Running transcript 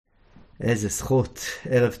איזה זכות,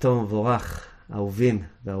 ערב טוב ומבורך, אהובים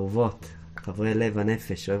ואהובות, חברי לב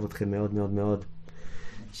הנפש, אוהב אתכם מאוד מאוד מאוד.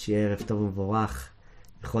 שיהיה ערב טוב ומבורך,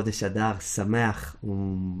 חודש אדר שמח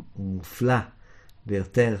ומופלא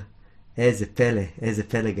ביותר. איזה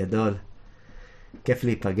פלא גדול. כיף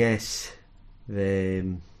להיפגש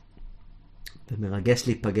ומרגש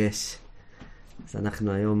להיפגש. אז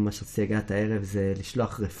אנחנו היום, מה שרציתי להגיע את הערב זה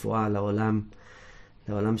לשלוח רפואה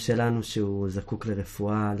לעולם שלנו שהוא זקוק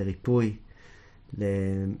לרפואה, לריפוי,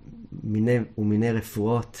 למיני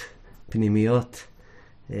רפואות פנימיות,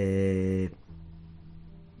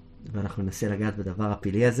 ואנחנו ננסה לגעת בדבר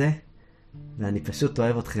הפלאי הזה, ואני פשוט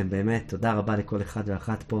אוהב אתכם באמת. תודה רבה לכל אחד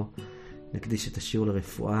ואחת פה. נקדיש את השיעור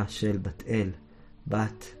לרפואה של בת אל,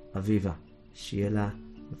 בת אביבה, שיהיה לה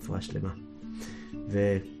רפואה שלמה,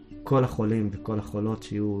 וכל החולים וכל החולות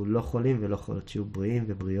שיהיו לא חולים ולא חולות, שיהיו בריאים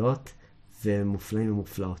ובריאות ומופלאים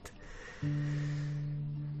ומופלאות.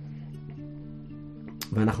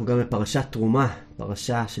 ואנחנו גם בפרשת תרומה,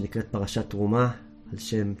 פרשה שנקראת פרשת תרומה, על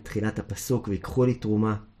שם תחילת הפסוק ויקחו לי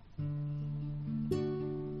תרומה,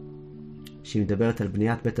 שהיא מדברת על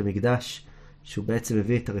בניית בית המקדש, שהוא בעצם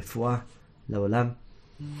מביא את הרפואה לעולם.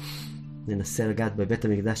 ננסה לגעת בבית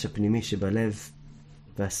המקדש הפנימי שבלב,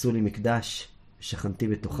 ועשו לי מקדש ושכנתי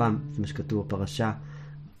בתוכם. זה מה שכתוב בפרשה,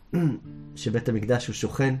 שבית המקדש הוא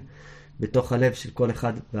שוכן בתוך הלב של כל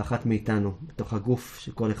אחד ואחת מאיתנו, בתוך הגוף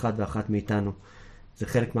של כל אחד ואחת מאיתנו. זה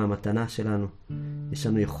חלק מהמתנה שלנו. יש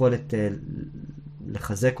לנו יכולת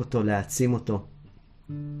לחזק אותו, להעצים אותו.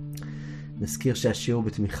 נזכיר שהשיעור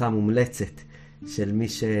בתמיכה מומלצת של מי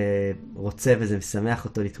שרוצה וזה משמח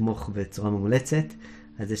אותו לתמוך בצורה מומלצת.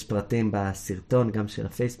 אז יש פרטים בסרטון, גם של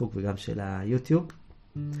הפייסבוק וגם של היוטיוב.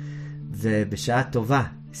 ובשעה טובה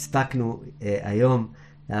הספקנו היום,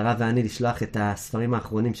 הרב ואני, לשלוח את הספרים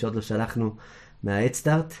האחרונים שעוד לא שלחנו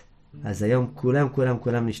מההדסטארט. אז היום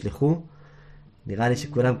כולם נשלחו. נראה לי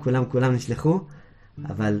שכולם נשלחו,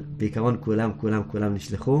 אבל בעיקרון כולם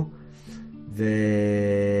נשלחו.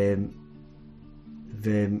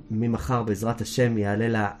 וממחר בעזרת השם יעלה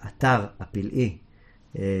לאתר הפלאי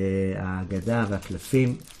האגדה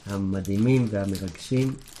והקלפים המדהימים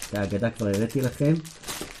והמרגשים. את האגדה כבר הראיתי לכם,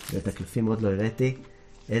 ואת הקלפים עוד לא הראיתי.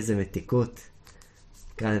 איזה מתיקות.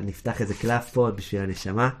 נפתח איזה קלף פה בשביל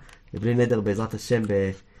הנשמה, ובלי נדר בעזרת השם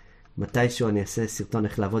מתישהו אני אעשה סרטון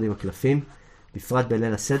איך לעבוד עם הקלפים, בפרט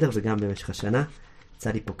בליל הסדר וגם במשך השנה.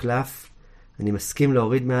 יצא לי פה קלף. אני מסכים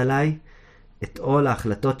להוריד מעליי את all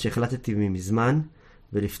ההחלטות שהחלטתי מזמן,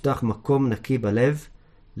 ולפתוח מקום נקי בלב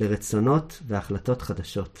לרצונות והחלטות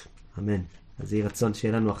חדשות. אמן. אז יהי רצון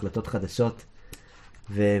שיהיה לנו החלטות חדשות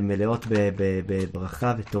ומלאות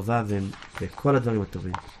בברכה וטובה וכל הדברים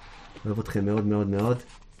הטובים. אוהב אתכם מאוד מאוד מאוד.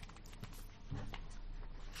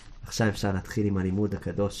 עכשיו אפשר להתחיל עם הלימוד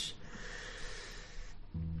הקדוש.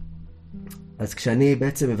 אז כשאני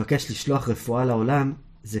בעצם מבקש לשלוח רפואה לעולם,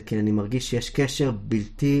 זה כי אני מרגיש שיש קשר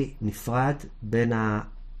בלתי נפרד בין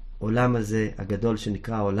העולם הזה הגדול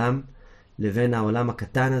שנקרא העולם, לבין העולם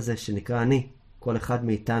הקטן הזה שנקרא אני, כל אחד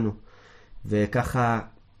מאיתנו. וככה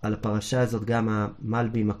על הפרשה הזאת גם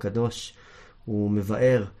המלבים הקדוש, הוא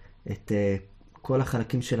מבאר את כל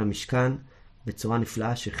החלקים של המשכן בצורה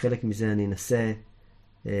נפלאה, שחלק מזה אני אנסה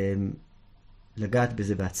לגעת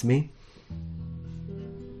בזה בעצמי.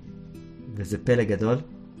 וזה פלא גדול.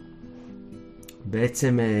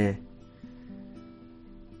 בעצם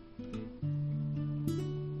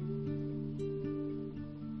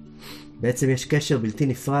יש קשר בלתי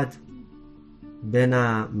נפרד בין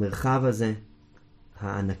המרחב הזה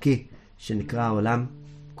הענקי שנקרא העולם,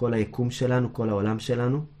 כל היקום שלנו, כל העולם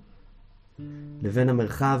שלנו, לבין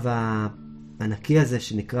המרחב הענקי הזה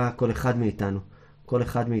שנקרא כל אחד מאיתנו. כל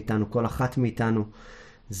אחד מאיתנו, כל אחת מאיתנו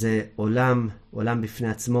זה עולם בפני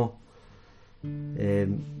עצמו.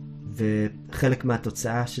 וחלק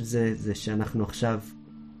מהתוצאה של זה זה שאנחנו עכשיו,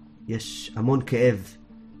 יש המון כאב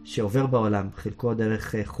שעובר בעולם, חלקו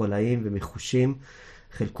דרך חולאים ומחושים,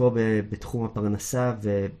 חלקו בתחום הפרנסה,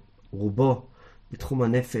 ורובו בתחום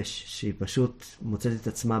הנפש, שהיא פשוט מוצאת את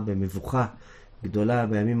עצמה במבוכה גדולה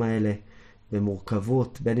בימים האלה,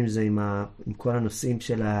 במורכבות, בין אם זה עם כל הנושאים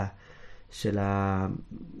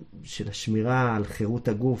של השמירה על חירות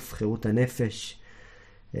הגוף, חירות הנפש,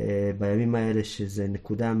 בימים האלה, שזה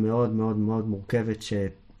נקודה מאוד מאוד מאוד מורכבת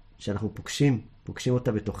שאנחנו פוגשים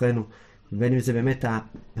אותה בתוכנו, בין אם זה באמת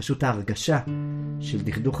פשוט ההרגשה של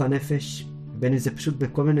דכדוך הנפש, בין אם זה פשוט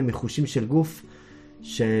בכל מיני מחושים של גוף,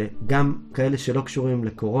 שגם כאלה שלא קשורים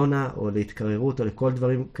לקורונה או להתקררות או לכל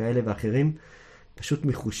דברים כאלה ואחרים, פשוט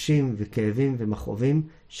מחושים וכאבים ומכאובים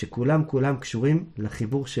שכולם קשורים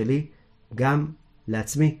לחיבור שלי גם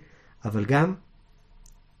לעצמי, אבל גם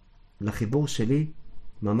לחיבור שלי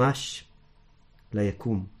ממש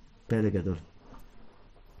ליקום. פלא גדול.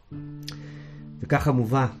 וככה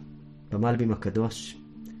מובא במלבים הקדוש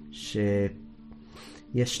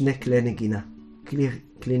שיש שני כלי נגינה.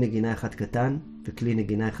 כלי נגינה אחד קטן וכלי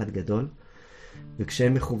נגינה אחד גדול.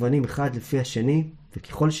 וכשהם מכוונים אחד לפי השני,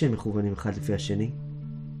 וככל שהם מכוונים אחד לפי השני,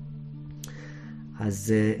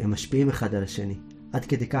 אז הם משפיעים אחד על השני. עד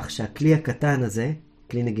כדי כך שהכלי הקטן הזה,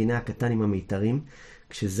 כלי נגינה הקטן עם המיתרים,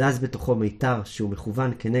 כשזז בתוכו מיתר שהוא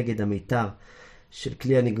מכוון כנגד המיתר של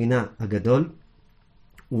כלי הנגינה הגדול,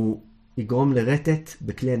 הוא יגרום לרטט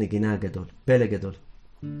בכלי הנגינה הגדול. פלא גדול.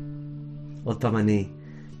 עוד פעם אני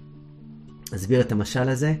אסביר את המשל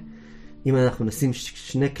הזה. אם אנחנו נשים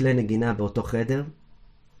שני כלי נגינה באותו חדר,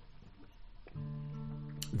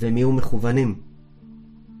 והם יהיו מכוונים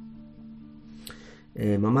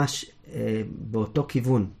ממש באותו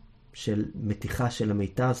כיוון של מתיחה של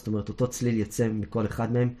המיתר, זאת אומרת אותו צליל יצא מכל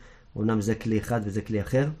אחד מהם, אומנם זה כלי אחד וזה כלי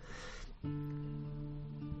אחר.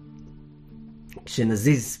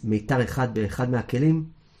 כשנזיז מיתר אחד באחד מהכלים,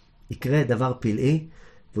 יקרה דבר פלאי,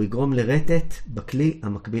 והוא יגרום לרטט בכלי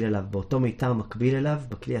המקביל אליו, באותו מיתר מקביל אליו,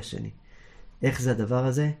 בכלי השני. איך זה הדבר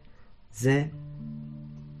הזה? זה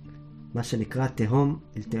מה שנקרא תהום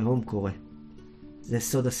אל תהום קורא. זה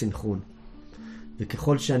סוד הסנכרון.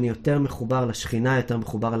 וככל שאני יותר מחובר לשכינה, יותר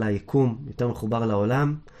מחובר ליקום, יותר מחובר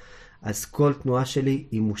לעולם, אז כל תנועה שלי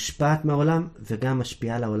היא מושפעת מהעולם וגם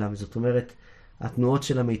משפיעה לעולם. זאת אומרת, התנועות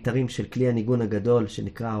של המיתרים של כלי הניגון הגדול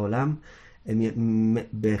שנקרא העולם, הן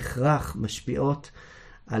בהכרח משפיעות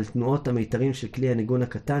על תנועות המיתרים של כלי הניגון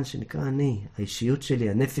הקטן שנקרא אני, האישיות שלי,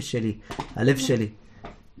 הנפש שלי, הלב שלי.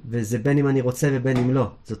 וזה בין אם אני רוצה ובין אם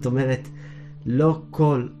לא. זאת אומרת, לא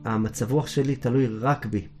כל המצב רוח שלי תלוי רק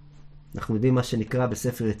בי. אנחנו יודעים מה שנקרא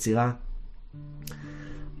בספר יצירה,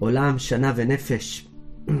 עולם, שנה ונפש.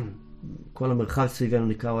 כל המרחב סביבנו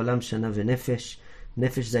נקרא עולם, שנה ונפש.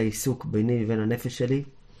 נפש זה העיסוק ביני לבין הנפש שלי.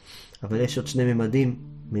 אבל יש עוד שני ממדים,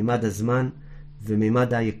 ממד הזמן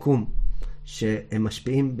וממד היקום, שהם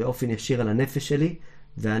משפיעים באופן ישיר על הנפש שלי,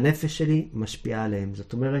 והנפש שלי משפיעה עליהם.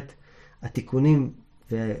 זאת אומרת, התיקונים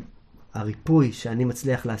והריפוי שאני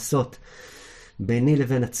מצליח לעשות ביני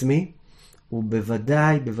לבין עצמי, הוא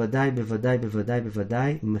בוודאי, בוודאי, בוודאי, בוודאי,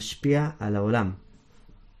 בוודאי משפיע על העולם.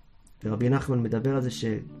 ורבי נחמן מדבר על זה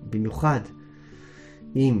שבמיוחד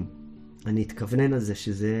אם אני אתכוונן על זה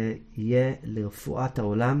שזה יהיה לרפואת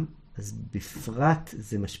העולם, אז בפרט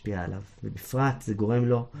זה משפיע עליו, ובפרט זה גורם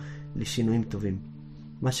לו לשינויים טובים.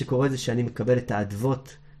 מה שקורה זה שאני מקבל את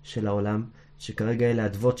האדוות של העולם, שכרגע אלה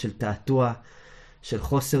האדוות של תעתוע, של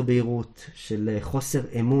חוסר בהירות, של חוסר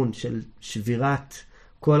אמון, של שבירת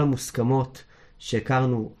כל המוסכמות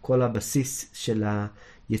שהכרנו, כל הבסיס של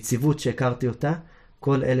היציבות שהכרתי אותה,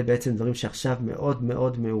 כל אלה בעצם דברים שעכשיו מאוד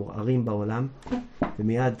מאוד מעורערים בעולם,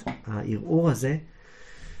 ומיד הערעור הזה,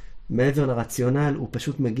 מעבר לרציונל, הוא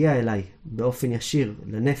פשוט מגיע אליי באופן ישיר,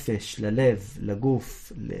 לנפש, ללב,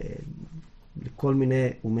 לגוף, לכל מיני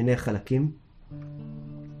ומיני חלקים,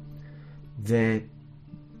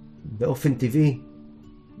 ובאופן טבעי,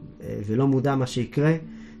 ולא מודע מה שיקרה,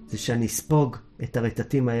 זה שאני אספוג את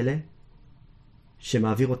הרטטים האלה,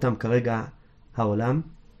 שמעביר אותם כרגע העולם,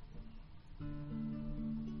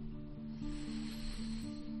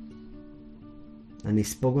 אני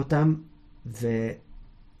אספוג אותם,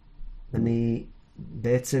 ואני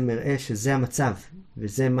בעצם אראה שזה המצב,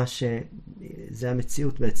 וזה מה זה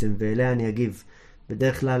המציאות בעצם, ואליה אני אגיב.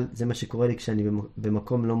 בדרך כלל זה מה שקורה לי כשאני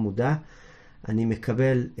במקום לא מודע, אני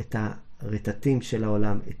מקבל את הרטטים של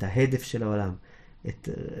העולם, את ההדף של העולם, את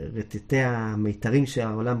רטטי המיתרים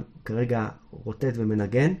שהעולם כרגע רוטט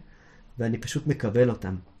ומנגן, ואני פשוט מקבל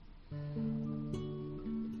אותם.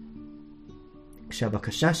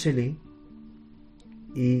 כשהבקשה שלי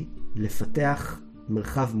היא לפתח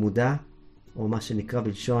מרחב מודע, או מה שנקרא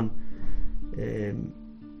בלשון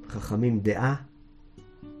חכמים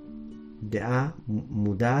דעה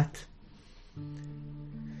מודעת,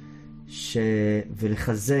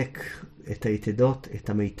 ולחזק את היתדות, את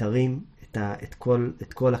המיתרים,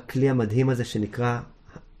 את כל הכלי המדהים הזה שנקרא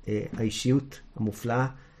האישיות המופלאה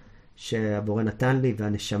שהבורא נתן לי,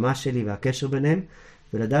 והנשמה שלי והקשר ביניהם,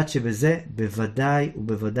 ולדעת שבזה בוודאי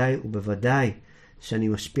ובוודאי ובוודאי שאני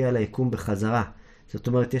משפיע על היקום בחזרה. זאת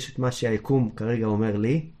אומרת, יש את מה שהיקום כרגע אומר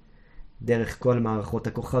לי, דרך כל מערכות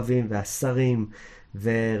הכוכבים והשרים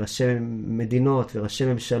וראשי מדינות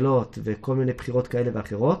וראשי ממשלות וכל מיני בחירות כאלה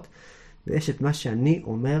ואחרות, ויש את מה שאני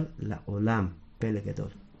אומר לעולם. פלא גדול.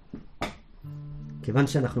 כיוון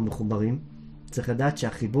שאנחנו מחוברים, צריך לדעת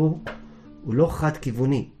שהחיבור הוא לא חד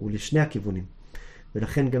כיווני, הוא לשני הכיוונים.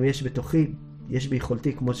 ולכן גם יש בתוכי, יש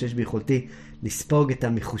ביכולתי, כמו שיש ביכולתי, לספוג את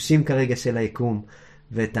המחושים כרגע של היקום,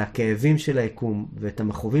 ואת הכאבים של היקום, ואת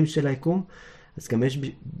המחובים של היקום, אז גם יש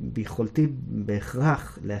ביכולתי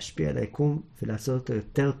בהכרח להשפיע על היקום ולעשות אותו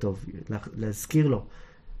יותר טוב, להזכיר לו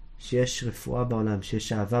שיש רפואה בעולם,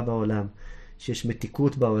 שיש אהבה בעולם, שיש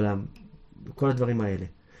מתיקות בעולם, כל הדברים האלה.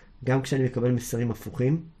 גם כשאני מקבל מסרים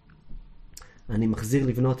הפוכים, אני מחזיר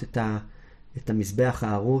לבנות את המזבח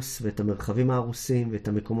ההרוס ואת המרחבים ההרוסים ואת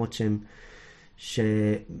המקומות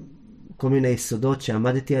כל מיני יסודות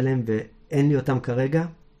שעמדתי עליהם ואין לי אותם כרגע,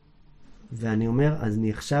 ואני אומר, אז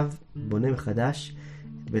אני עכשיו בונה מחדש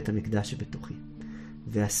את בית המקדש שבתוכי.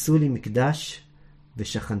 ועשו לי מקדש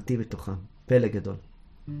ושכנתי בתוכם. פלא גדול.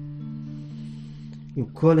 אם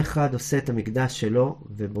כל אחד עושה את המקדש שלו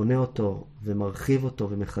ובונה אותו ומרחיב אותו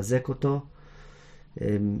ומחזק אותו,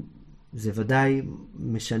 זה ודאי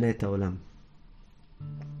משנה את העולם.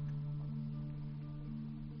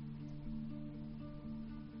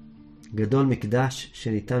 גדול מקדש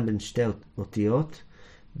שניתן בין שתי אותיות,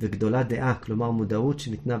 וגדולה דעה, כלומר מודעות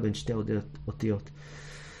שניתנה בין שתי אותיות.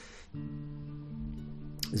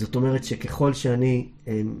 זאת אומרת שככל שאני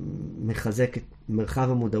מחזק את מרחב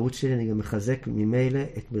המודעות שלי, אני גם מחזק ממילא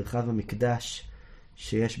את מרחב המקדש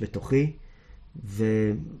שיש בתוכי,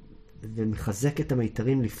 ומחזק את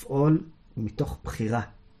המיתרים לפעול מתוך בחירה.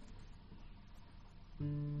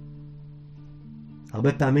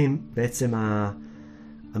 הרבה פעמים בעצם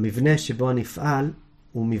המבנה שבו אני אפעל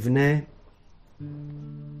הוא מבנה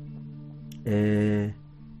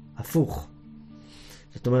הפוך.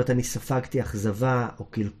 זאת אומרת, אני ספגתי אכזבה או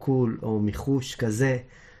קלקול או מיחוש כזה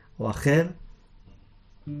או אחר.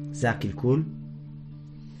 זה הקלקול.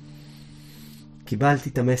 קיבלתי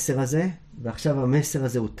את המסר הזה, ועכשיו המסר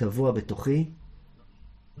הזה הוא טבוע בתוכי.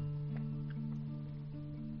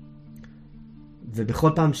 ובכל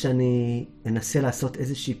פעם שאני אנסה לעשות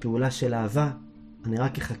איזושהי פעולה של אהבה, אני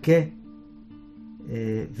רק אחכה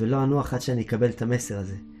ולא אנוח עד שאני אקבל את המסר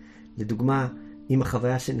הזה. לדוגמה, אם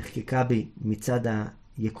החוויה שנחקקה בי מצד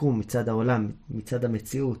היקום, מצד העולם, מצד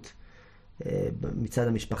המציאות, מצד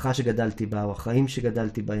המשפחה שגדלתי בה, או החיים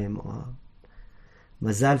שגדלתי בהם, או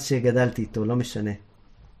המזל שגדלתי איתו, לא משנה.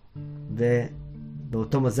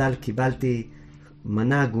 ובאותו מזל קיבלתי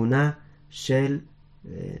מנה הגונה של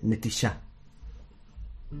נטישה.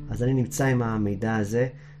 אז אני נמצא עם המידע הזה,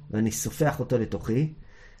 ואני סופח אותו לתוכי,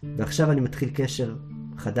 ועכשיו אני מתחיל קשר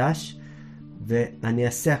חדש, ואני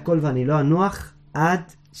אעשה הכל ואני לא אנוח עד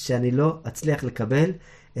שאני לא אצליח לקבל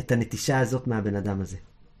את הנטישה הזאת מהבן אדם הזה,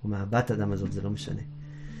 או מהבת אדם הזאת, זה לא משנה.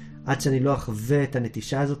 עד שאני לא אחווה את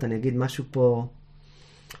הנטישה הזאת, אני אגיד משהו פה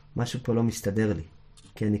לא מסתדר לי.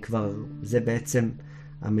 כי אני כבר, זה בעצם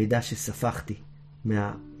המידע שספחתי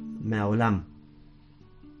מהעולם,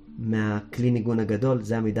 מהכלי ניגון הגדול,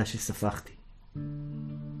 זה המידע שספחתי.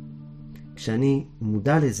 כשאני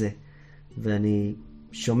מודע לזה, ואני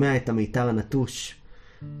שומע את המיתר הנטוש,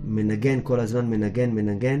 מנגן כל הזמן,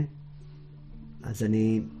 מנגן, אז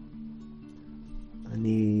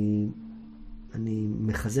אני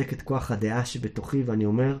מחזק את כוח הדעה שבתוכי, ואני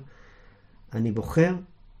אומר, אני בוחר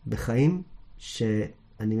בחיים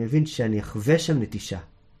שאני מבין שאני אחווה שם נטישה,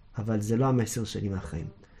 אבל זה לא המסר שלי מהחיים.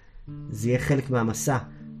 זה יהיה חלק מהמסע,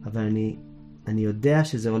 אבל אני יודע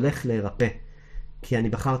שזה הולך להירפא, כי אני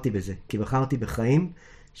בחרתי בזה, כי בחרתי בחיים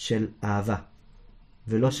של אהבה,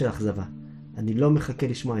 ולא של אכזבה. אני לא מחכה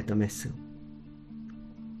לשמוע את המסר.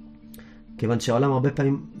 כיוון שהעולם הרבה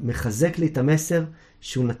פעמים מחזק לי את המסר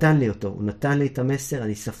שהוא נתן לי אותו. הוא נתן לי את המסר,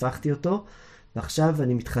 אני ספחתי אותו, ועכשיו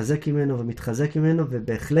אני מתחזק ממנו,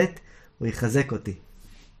 ובהחלט הוא יחזק אותי.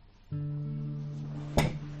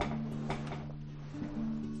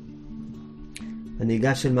 אני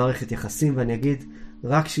אגש של מערכת יחסים ואני אגיד,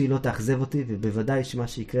 רק שהיא לא תאכזב אותי, ובוודאי שמה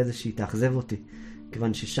שיקרה זה שהיא תאכזב אותי,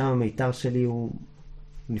 כיוון ששם המיתר שלי הוא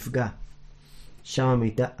נפגע. שם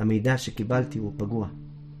המידע שקיבלתי הוא פגוע.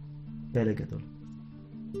 פלא גדול.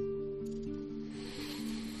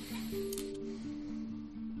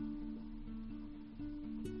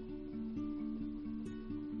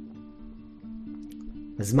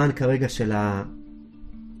 הזמן כרגע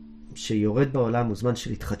שיורד בעולם הוא זמן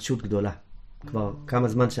של התחדשות גדולה. כבר כמה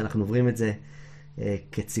זמן שאנחנו עוברים את זה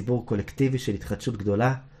כציבור קולקטיבי של התחדשות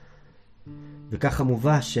גדולה. וככה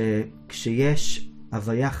מובא שכשיש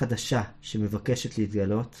הוויה חדשה שמבקשת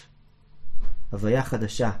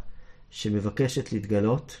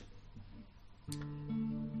להתגלות,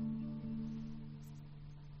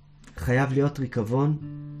 חייב להיות ריקבון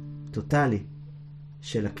טוטלי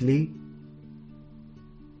של הכלי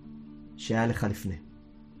שהיה לך לפני.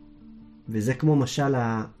 וזה כמו משל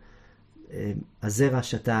הזרע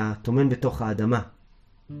שאתה תומן בתוך האדמה.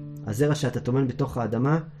 הזרע שאתה תומן בתוך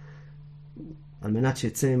האדמה, על מנת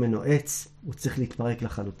שיצא ממנו עץ, הוא צריך להתפרק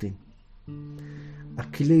לחלוטין.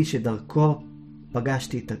 הכלי שדרכו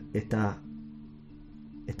פגשתי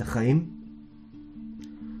את החיים.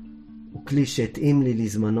 הוא כלי שהתאים לי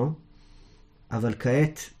לזמנו, אבל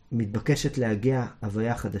כעת מתבקשת להגיע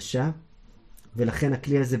הוויה חדשה, ולכן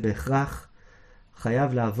הכלי הזה בהכרח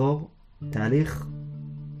חייב לעבור תהליך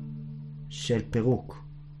של פירוק,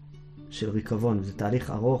 של ריקבון. זה תהליך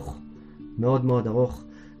ארוך, מאוד מאוד ארוך,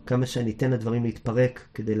 כמה שאני אתן לדברים להתפרק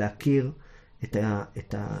כדי להכיר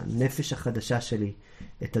את הנפש החדשה שלי,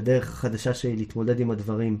 את הדרך החדשה שלי להתמודד עם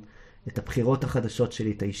הדברים, את הבחירות החדשות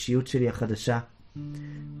שלי, את האישיות שלי החדשה.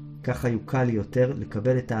 ככה יוקל לי יותר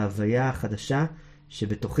לקבל את ההוויה החדשה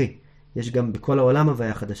שבתוכי. יש גם בכל העולם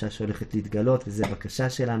הוויה חדשה שהולכת להתגלות, וזה בקשה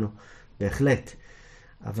שלנו, בהחלט.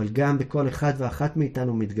 אבל גם בכל אחד ואחת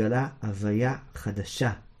מאיתנו מתגלה הוויה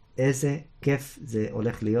חדשה. איזה כיף זה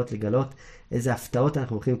הולך להיות לגלות, איזה הפתעות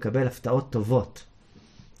אנחנו הולכים לקבל, הפתעות טובות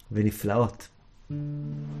ונפלאות.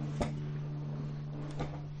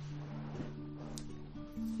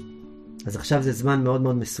 אז עכשיו זה זמן מאוד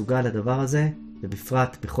מאוד מסוגל לדבר הזה,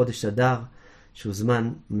 ובפרט בחודש אדר, שהוא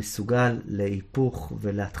זמן מסוגל להיפוך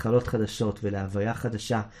ולהתחלות חדשות ולהוויה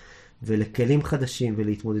חדשה ולכלים חדשים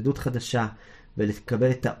ולהתמודדות חדשה,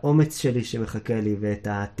 ולקבל את האומץ שלי שמחכה לי, ואת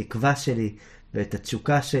התקווה שלי, ואת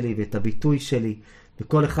התשוקה שלי, ואת הביטוי שלי,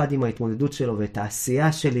 וכל אחד עם ההתמודדות שלו, ואת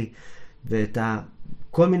העשייה שלי, ואת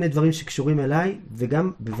כל מיני דברים שקשורים אליי,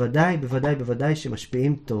 וגם בוודאי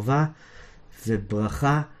שמשפיעים טובה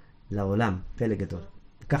וברכה לעולם. פלא גדול.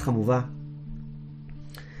 וככה מובא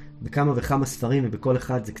בכמה וכמה ספרים, ובכל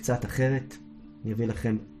אחד זה קצת אחרת. אני אביא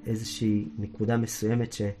לכם איזושהי נקודה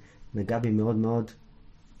מסוימת שנגע בי מאוד מאוד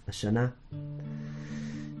השנה,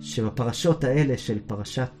 שבפרשות האלה של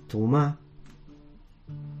פרשת תרומה,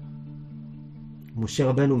 משה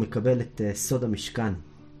רבנו מקבל את סוד המשכן.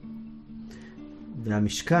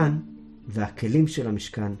 והמשכן והכלים של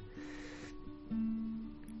המשכן,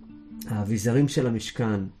 האביזרים של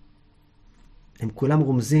המשכן, הם כולם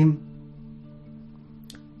רומזים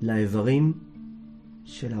לאיברים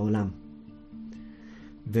של העולם.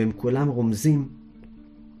 והם כולם רומזים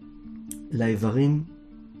לאיברים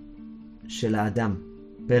של האדם.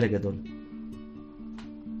 פלא גדול.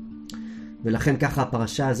 ולכן ככה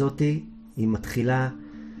הפרשה הזאת היא מתחילה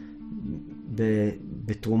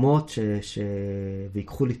בתרומות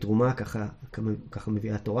ויקחו לי תרומה, ככה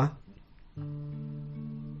מביאה התורה.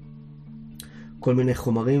 כל מיני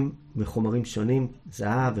חומרים וחומרים שונים,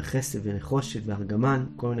 זהב וכסף ונחושת וארגמן,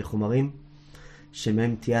 כל מיני חומרים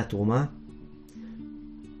שמהם תהיה התרומה,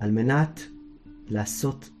 על מנת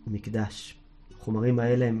לעשות מקדש. החומרים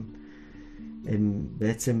האלה הם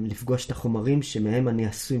בעצם לפגוש את החומרים שמהם אני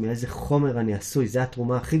עשוי, מאיזה חומר אני עשוי. זה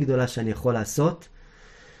התרומה הכי גדולה שאני יכול לעשות.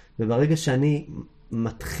 וברגע שאני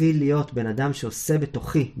מתחיל להיות בן אדם שעושה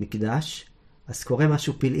בתוכי מקדש, אז קורה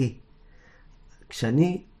משהו פלאי.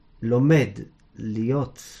 כשאני לומד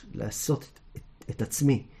לעשות את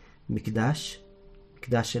עצמי מקדש,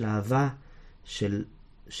 מקדש של אהבה, של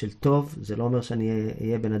טוב, זה לא אומר שאני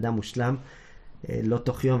אהיה בן אדם מושלם, לא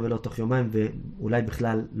תוך יום ולא תוך יומיים, ואולי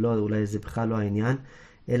בכלל לא, אולי זה בכלל לא העניין,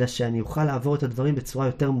 אלא שאני אוכל לעבור את הדברים בצורה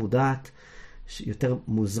יותר מודעת, יותר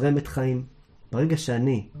מוזרמת חיים. ברגע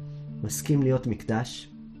שאני מסכים להיות מקדש,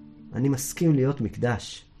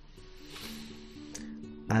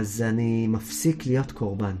 אז אני מפסיק להיות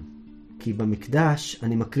קורבן. כי במקדש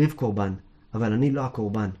אני מקריב קורבן, אבל אני לא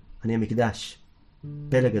הקורבן, אני המקדש.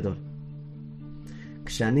 פלא גדול.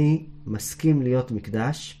 כשאני מסכים להיות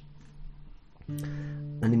מקדש,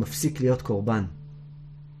 אני מפסיק להיות קורבן.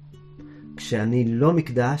 כשאני לא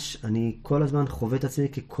מקדש, אני כל הזמן חווה את עצמי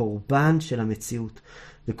כקורבן של המציאות.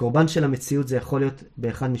 וקורבן של המציאות זה יכול להיות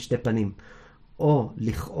באחד משתי פנים. או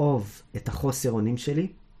לכאוב את החוסר אונים שלי,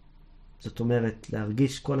 זאת אומרת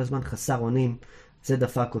להרגיש כל הזמן חסר אונים, זה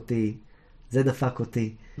דפק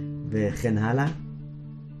אותי, וכן הלאה.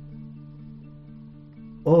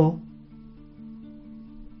 או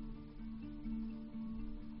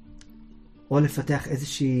לפתח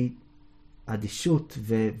איזושהי אדישות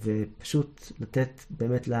ופשוט לתת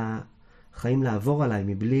באמת לחיים לעבור עליי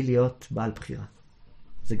מבלי להיות בעל בחירה.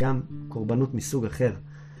 זה גם קורבנות מסוג אחר.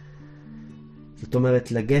 זאת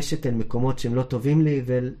אומרת, לגשת אל מקומות שהם לא טובים לי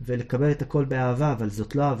ולקבל את הכל באהבה, אבל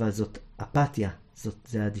זאת לא אהבה, זאת אפתיה.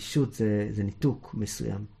 זה אדישות, זה ניתוק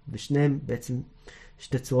מסוים. ושניהם בעצם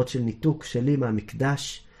שתי צורות של ניתוק שלי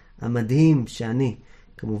מהמקדש המדהים שאני.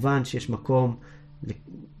 כמובן שיש מקום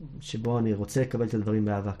שבו אני רוצה לקבל את הדברים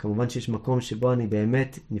באהבה. כמובן שיש מקום שבו אני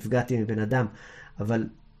באמת נפגעתי מבן אדם, אבל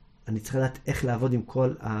אני צריך לדעת איך לעבוד עם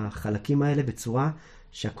כל החלקים האלה בצורה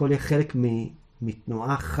שהכל יהיה חלק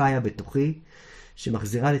מתנועה חיה בתוכי,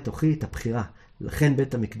 שמחזירה לתוכי את הבחירה. לכן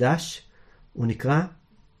בית המקדש הוא נקרא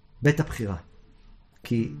בית הבחירה.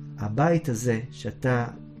 כי הבית הזה,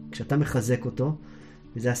 כשאתה מחזק אותו,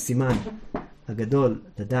 וזה הסימן הגדול,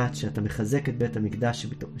 לדעת שאתה מחזק את בית המקדש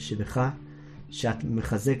שבך, שאת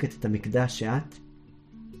מחזקת את המקדש שאת,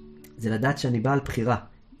 זה לדעת שאני בעל בחירה.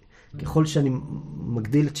 ככל שאני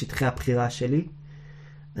מגדיל את שטחי הבחירה שלי,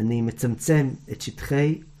 אני מצמצם את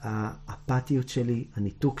שטחי האפתיות שלי,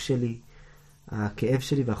 הניתוק שלי, הכאב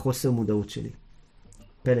שלי והחוסר מודעות שלי.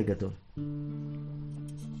 פלא גדול.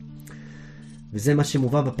 וזה מה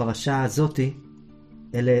שמובא בפרשה הזאת,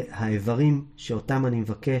 אלה האיברים שאותם אני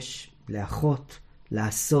מבקש לאחות,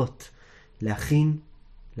 לעשות, להכין,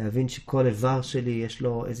 להבין שכל איבר שלי יש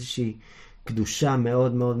לו איזושהי קדושה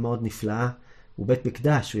מאוד מאוד מאוד נפלאה. הוא בית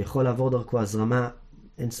מקדש, הוא יכול לעבור דרכו הזרמה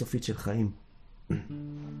אינסופית של חיים.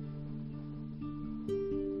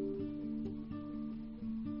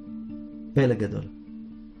 פלא גדול.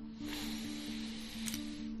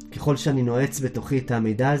 ככל שאני נועץ בתוכי את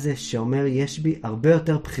המידע הזה שאומר יש בי הרבה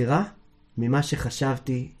יותר בחירה ממה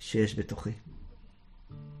שחשבתי שיש בתוכי.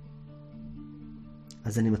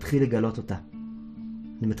 אז אני מתחיל לגלות אותה.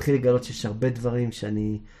 אני מתחיל לגלות שיש הרבה דברים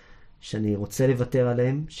שאני רוצה לוותר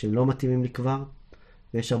עליהם, שהם לא מתאימים לי כבר,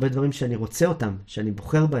 ויש הרבה דברים שאני רוצה אותם, שאני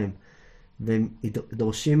בוחר בהם, והם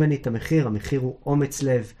דורשים ממני את המחיר. המחיר הוא אומץ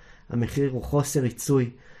לב, המחיר הוא חוסר ריצוי,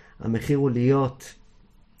 המחיר הוא להיות,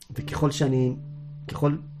 וככל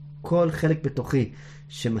כל חלק בתוכי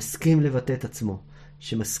שמסכים לבטא את עצמו,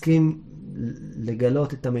 שמסכים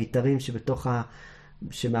לגלות את המיתרים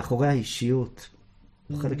שמאחורי האישיות,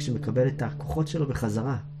 הוא חלק שמקבל את הכוחות שלו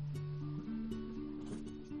בחזרה.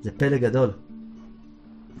 זה פלא גדול.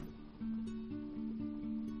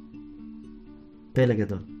 פלא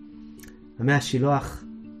גדול. השילוח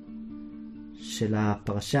של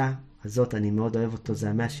הפרשה הזאת, אני מאוד אוהב אותו,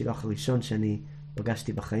 זה השילוח הראשון שאני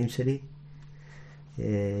פגשתי בחיים שלי.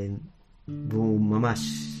 והוא ממש,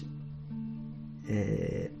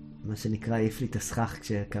 מה שנקרא, העיף לי את הסכך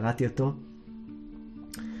כשקראתי אותו.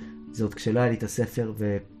 זה עוד כשלא היה לי את הספר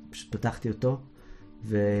ופשוט פתחתי אותו,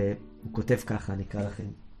 והוא כותב ככה, אני אקרא לכם.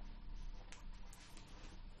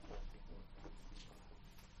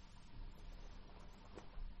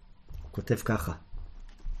 הוא כותב ככה: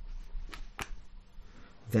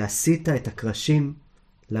 ועשית את הקרשים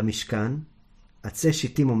למשכן, עצי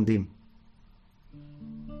שיטים עומדים.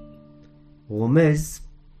 רומז,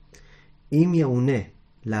 אם יעונה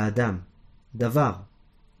לאדם דבר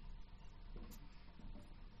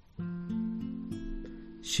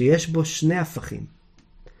שיש בו שני הפכים,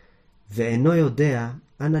 ואינו יודע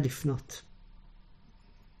אנה לפנות.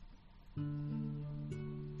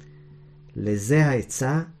 לזה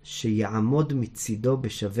העצה שיעמוד מצידו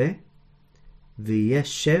בשווה, ויהיה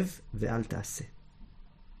שב ואל תעשה.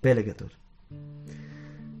 פלא גדול.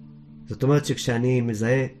 זאת אומרת שכשאני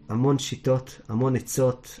מזהה המון שיטות, המון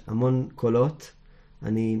עצות, המון קולות,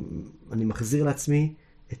 אני מחזיר לעצמי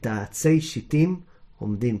את העצי שיטים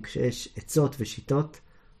עומדים. כשיש עצות ושיטות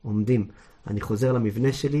עומדים. אני חוזר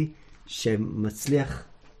למבנה שלי שמצליח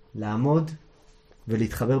לעמוד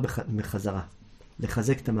ולהתחבר בחזרה.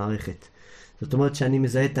 לחזק את המערכת. זאת אומרת שאני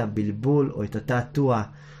מזהה את הבלבול או את התעתוע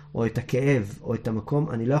או את הכאב או את המקום,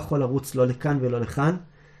 אני לא יכול לרוץ לא לכאן ולא לכאן,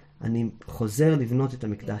 אני חוזר לבנות את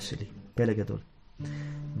המקדש שלי. פלא גדול.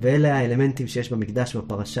 ואלה האלמנטים שיש במקדש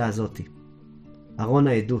בפרשה הזאת. ארון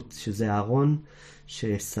העדות, שזה הארון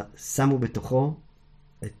ששמו בתוכו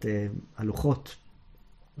את הלוחות.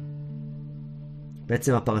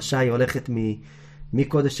 בעצם הפרשה היא הולכת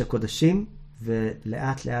מקודש הקודשים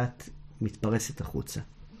ולאט לאט מתפרסת החוצה.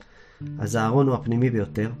 אז הארון הוא הפנימי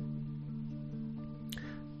ביותר.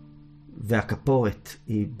 והכפורת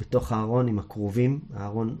היא בתוך הארון עם הקרובים.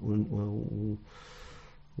 הארון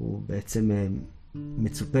הוא בעצם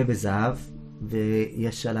מצופה בזהב,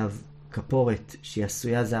 ויש עליו כפורת שהיא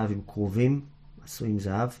עשויה זהב עם קרובים, עשויים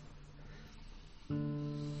זהב.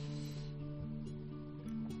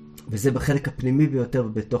 וזה בחלק הפנימי ביותר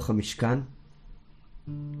בתוך המשכן.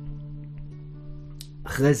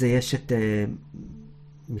 אחרי זה יש את,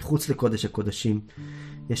 מחוץ לקודש הקודשים,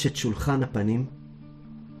 יש את שולחן הפנים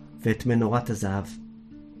ואת מנורת הזהב.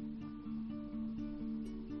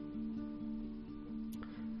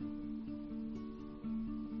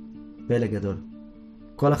 פלא גדול.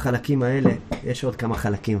 כל החלקים האלה, יש עוד כמה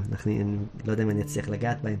חלקים, אני לא יודע אם אני אצליח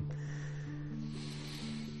לגעת בהם.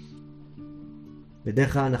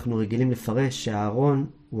 בדרך כלל אנחנו רגילים לפרש שהארון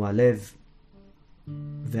הוא הלב,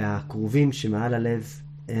 והקרובים שמעל הלב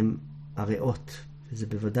הם הריאות. וזה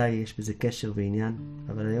בוודאי, יש בזה קשר ועניין,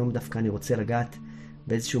 אבל היום דווקא אני רוצה לגעת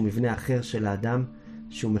באיזשהו מבנה אחר של האדם,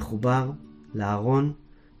 שהוא מחובר לארון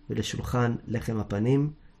ולשולחן לחם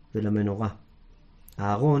הפנים ולמנורה.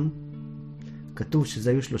 הארון, כתוב שזה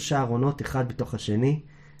היו 3 ארונות אחד בתוך השני,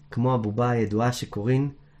 כמו הבובה הידועה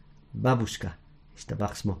שקוראים בבושקה.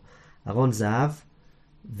 השתבח שמו. ארון זהב,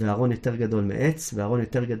 וארון יותר גדול מעץ, וארון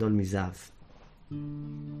יותר גדול מזהב.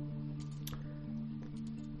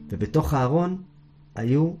 ובתוך הארון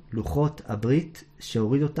היו לוחות הברית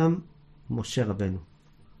שהוריד אותם משה רבנו.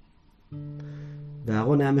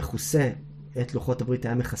 והארון היה מכוסה, את לוחות הברית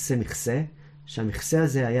היה מכסה מכסה, שהמכסה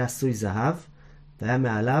הזה היה עשוי זהב, והיה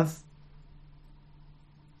מעליו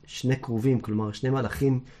שני קרובים, כלומר שני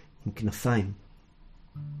מלאכים עם כנפיים,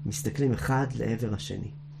 מסתכלים אחד לעבר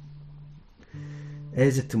השני.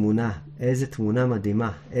 איזה תמונה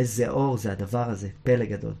מדהימה, איזה אור זה הדבר הזה, פלא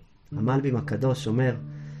גדול. המלבים הקדוש אומר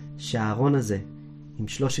שהארון הזה, עם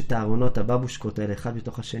שלושת הארונות הבבושקות האלה, אחד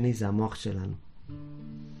בתוך השני, זה המוח שלנו.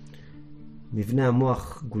 מבנה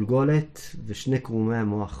המוח גולגולת ושני קרומי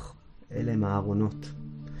המוח, אלה הם הארונות.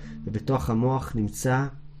 ובתוך המוח נמצא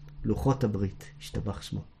לוחות הברית, השתבח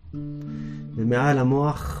שמו. ומעל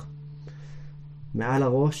המוח, מעל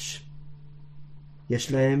הראש,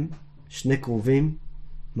 יש להם שני קרובים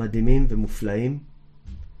מדהימים ומופלאים,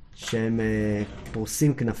 שהם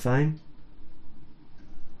פורסים כנפיים.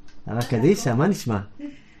 הרב קדישה, מה נשמע?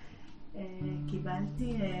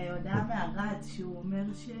 קיבלתי הודעה מהרד שהוא אומר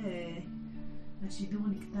שהשידור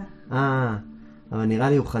נקטע. אבל נראה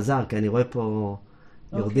לי הוא חזר, כי אני רואה פה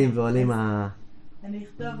יורדים ועולים אני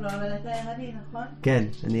אכתוב לו, אבל אתה ערני, נכון? כן,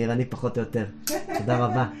 אני ערני פחות או יותר. תודה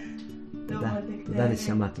רבה. תודה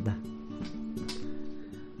נשמה, תודה.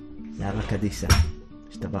 זה הרב קדישה,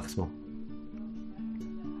 השתבח שמו.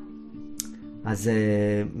 אז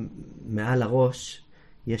מעל הראש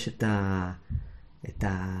יש את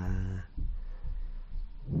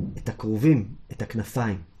הקרובים, את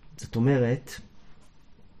הכנפיים. זאת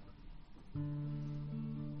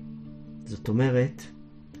אומרת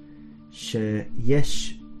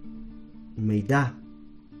שיש מידע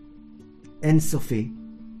אינסופי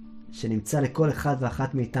שנמצא לכל אחד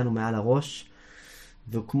ואחת מאיתנו מעל הראש,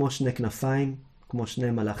 וכמו שני כנפיים, כמו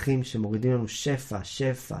שני מלאכים שמורידים לנו שפע,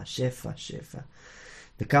 שפע, שפע, שפע.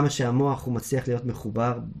 וכמה שהמוח הוא מצליח להיות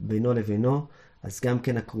מחובר בינו לבינו, אז גם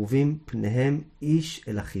כן הקרובים פניהם איש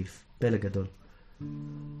אל אחיו. פלא גדול.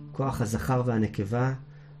 כוח הזכר והנקבה,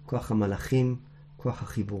 כוח המלאכים, כוח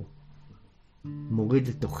החיבור. מוריד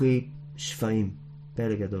לתוכי שפעים.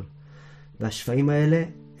 פלא גדול. והשפעים האלה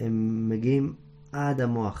הם מגיעים עד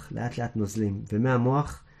המוח, לאט לאט נוזלים.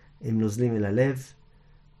 ומהמוח הם נוזלים אל הלב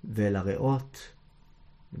ואל הריאות.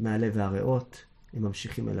 מהלב והריאות הם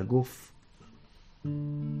ממשיכים אל הגוף.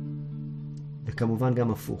 וכמובן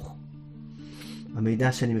גם הפוך.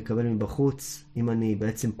 המידע שאני מקבל מבחוץ, אם אני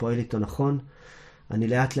בעצם פועל איתו נכון, אני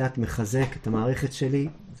לאט לאט מחזק את המערכת שלי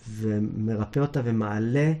ומרפא אותה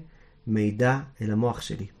ומעלה מידע אל המוח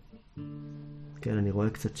שלי. כן, אני רואה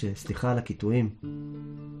קצת סליחה על הכיתויים.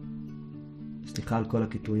 סליחה על כל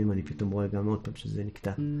הכיתויים, אני פתאום רואה גם עוד פעם שזה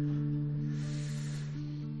נקטע.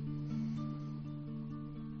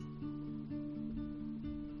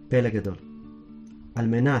 פלא גדול. על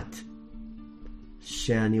מנת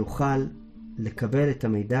שאני אוכל לקבל את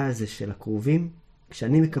המידע הזה של הקרובים,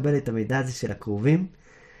 כשאני מקבל את המידע הזה של הקרובים,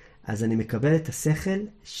 אז אני מקבל את השכל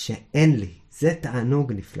שאין לי. זה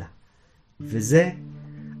תענוג נפלא. וזה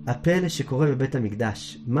הפלא שקורה בבית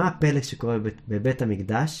המקדש. מה הפלא שקורה בבית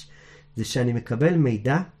המקדש? זה שאני מקבל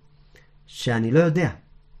מידע שאני לא יודע.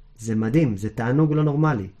 זה מדהים, זה תענוג לא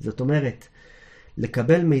נורמלי. זאת אומרת,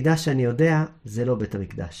 לקבל מידע שאני יודע, זה לא בית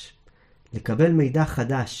המקדש. לקבל מידע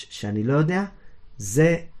חדש שאני לא יודע,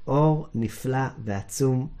 זה אור נפלא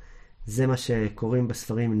ועצום. זה מה שקוראים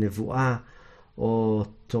בספרים נבואה, או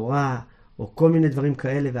תורה, או כל מיני דברים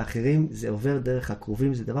כאלה ואחרים. זה עובר דרך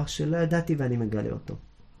הקרובים, זה דבר שלא ידעתי ואני מגלה אותו.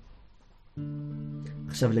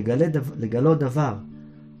 עכשיו, לגלות דבר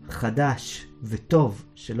חדש וטוב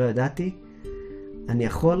שלא ידעתי, אני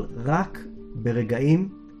יכול רק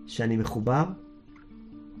ברגעים שאני מחובר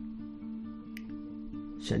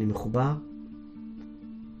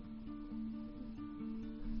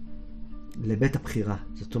לבית הבחירה.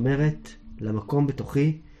 זאת אומרת, למקום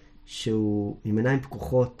בתוכי שהוא עם עיניים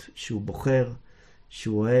פקוחות, שהוא בוחר,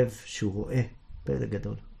 שהוא אוהב, שהוא רואה. פלא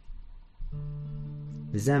גדול.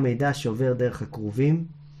 וזה המידע שעובר דרך הקרובים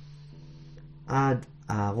עד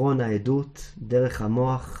הארון העדות, דרך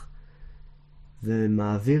המוח,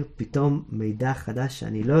 ומעביר פתאום מידע חדש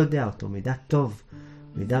שאני לא יודע אותו, מידע טוב,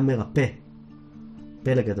 מידע מרפא.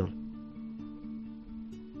 פלא גדול.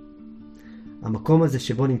 המקום הזה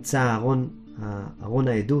שבו נמצא ארון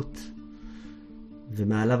העדות,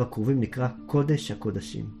 ומעליו הקרובים, נקרא קודש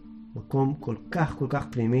הקודשים. מקום כל כך כל כך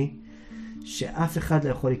פנימי, שאף אחד לא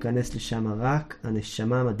יכול להיכנס לשם, רק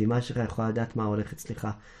הנשמה המדהימה שלך יכולה לדעת מה הולך אצלך.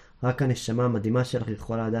 רק הנשמה המדהימה שלך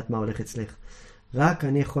יכולה לדעת מה הולך אצלך. רק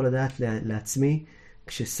אני יכול לדעת לעצמי,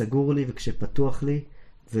 כשסגור לי וכשפתוח לי,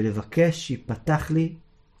 ולבקש שיפתח לי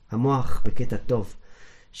המוח בקטע טוב,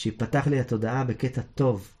 שיפתח לי התודעה בקטע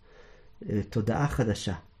טוב, תודעה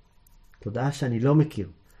חדשה, תודעה שאני לא מכיר,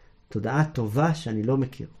 תודעה טובה שאני לא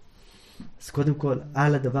מכיר. אז קודם כל,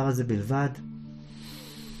 על הדבר הזה בלבד,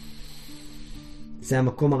 זה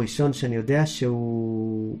המקום הראשון שאני יודע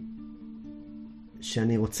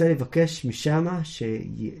שאני רוצה לבקש משם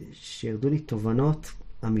שירדו לי תובנות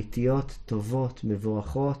אמיתיות, טובות,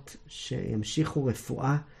 מבורכות, שימשיכו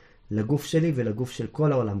רפואה לגוף שלי ולגוף של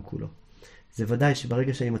כל העולם כולו. זה ודאי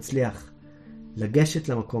שברגע שאני מצליח לגשת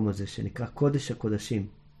למקום הזה שנקרא קודש הקודשים,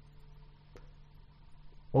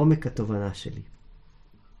 עומק התובנה שלי,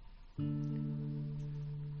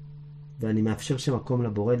 ואני מאפשר שמקום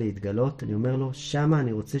לבורא להתגלות, אני אומר לו, שמה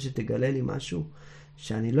אני רוצה שתגלה לי משהו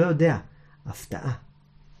שאני לא יודע, הפתעה.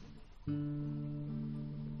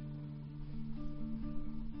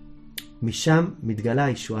 משם מתגלה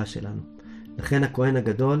הישועה שלנו. לכן הכהן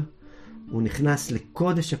הגדול, הוא נכנס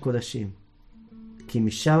לקודש הקודשים, כי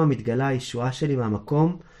משם מתגלה הישועה שלי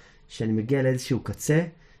מהמקום שאני מגיע לאיזשהו קצה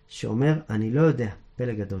שאומר, אני לא יודע,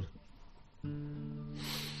 פלא גדול.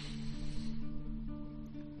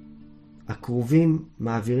 הקרובים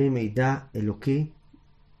מעבירים מידע אלוקי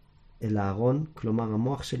אל הארון, כלומר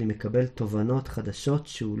המוח שלי מקבל תובנות חדשות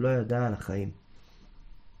שהוא לא ידע על החיים.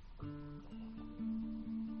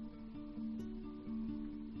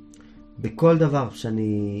 בכל דבר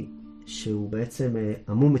שהוא בעצם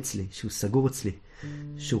עמום אצלי, שהוא סגור אצלי,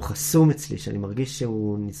 שהוא חסום אצלי, שאני מרגיש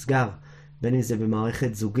שהוא נסגר, בין אם זה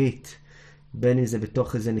במערכת זוגית, בין אם זה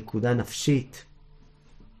בתוך איזו נקודה נפשית,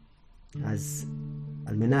 אז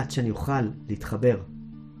על מנת שאני אוכל להתחבר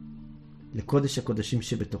לקודש הקודשים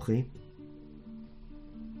שבתוכי,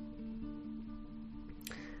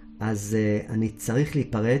 אז אני צריך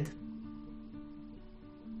להיפרד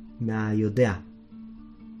מהיודע,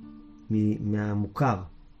 מהמוכר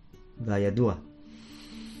והידוע.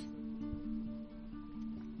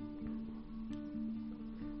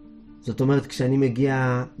 זאת אומרת, כשאני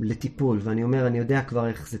מגיע לטיפול ואני אומר, אני יודע כבר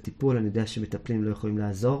איך זה טיפול, אני יודע שמטפלים לא יכולים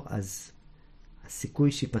לעזור, אז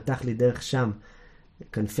הסיכוי שיפתח לי דרך שם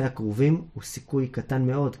כנפי הקרובים הוא סיכוי קטן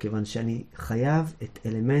מאוד, כיוון שאני חייב את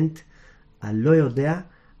אלמנט הלא יודע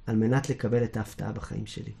על מנת לקבל את ההפתעה בחיים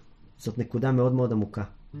שלי. זאת נקודה מאוד מאוד עמוקה.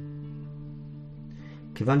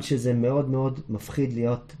 כיוון שזה מאוד מאוד מפחיד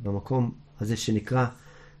להיות במקום הזה שנקרא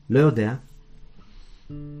לא יודע,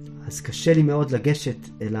 אז קשה לי מאוד לגשת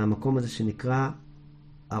אל המקום הזה שנקרא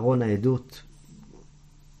ארון העדות,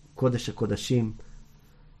 קודש הקודשים,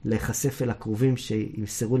 להיחשף אל הקרובים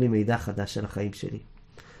שימסרו לי מידע חדש על החיים שלי.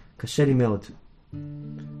 קשה לי מאוד,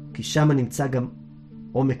 כי שם נמצא גם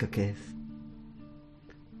עומק הכאב.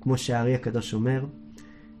 כמו שהארי הקדוש אומר,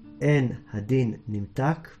 אין הדין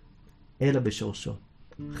נמתק אלא בשורשו.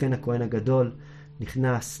 לכן הכהן הגדול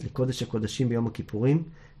נכנס לקודש הקודשים ביום הכיפורים,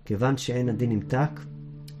 כיוון שאין הדין נמתק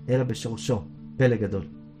אלא בשורשו. פלא גדול.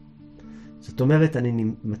 זאת אומרת,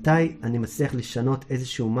 מתי אני מצליח לשנות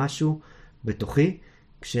איזשהו משהו בתוכי,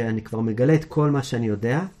 כשאני כבר מגלה את כל מה שאני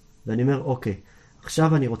יודע, ואני אומר, אוקיי,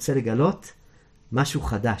 עכשיו אני רוצה לגלות משהו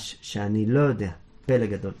חדש שאני לא יודע. פלא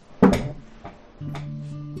גדול.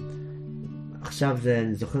 עכשיו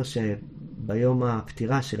אני זוכר שביום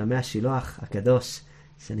הפטירה של עמי השילוח הקדוש,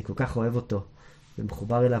 שאני כל כך אוהב אותו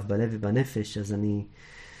ומחובר אליו בלב ובנפש,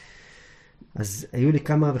 אז היו לי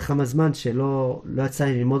כמה וכמה זמן שלא יצא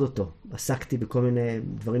לי ללמוד אותו. עסקתי בכל מיני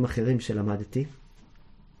דברים אחרים שלמדתי,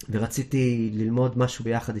 ורציתי ללמוד משהו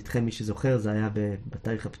ביחד איתכם. מי שזוכר, זה היה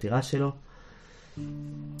בתאריך הפטירה שלו,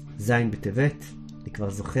 זין בטבת, אני כבר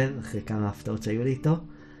זוכר, אחרי כמה הפתעות שהיו לי איתו,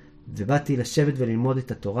 ובאתי לשבת וללמוד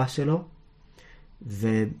את התורה שלו,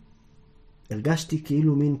 והרגשתי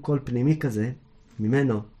כאילו מין קול פנימי כזה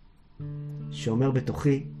ממנו, שאומר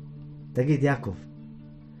בתוכי, תגיד יעקב,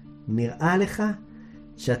 נראה לך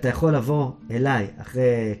שאתה יכול לבוא אליי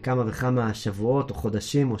אחרי כמה וכמה שבועות או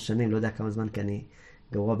חודשים או שנים, לא יודע כמה זמן, כי אני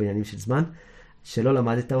גרוע בעניינים של זמן, שלא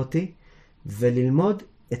למדת אותי, וללמוד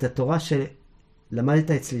את התורה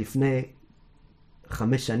שלמדת אצלי לפני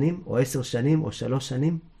 5 שנים או 10 שנים או 3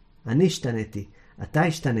 שנים. אני השתניתי, אתה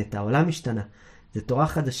השתנית, העולם השתנה. זו תורה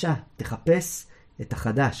חדשה, תחפש את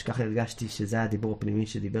החדש. ככה הרגשתי שזה היה הדיבור הפנימי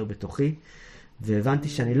שדיבר בתוכי, והבנתי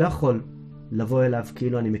שאני לא יכול לבוא אליו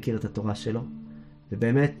כאילו אני מכיר את התורה שלו.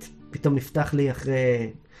 ובאמת פתאום נפתח לי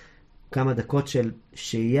אחרי כמה דקות של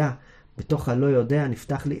שהייה בתוך הלא יודע,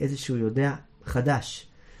 נפתח לי איזשהו יודע חדש.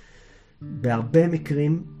 בהרבה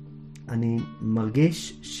מקרים אני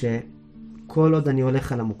מרגיש שכל עוד אני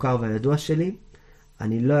הולך על המוכר והידוע שלי,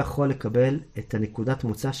 אני לא יכול לקבל את הנקודת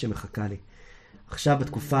מוצא שמחכה לי. עכשיו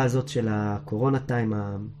בתקופה הזאת של הקורונה טיים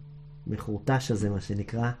המחורטש הזה, מה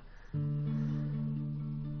שנקרא.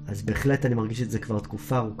 אז בהחלט אני מרגיש את זה כבר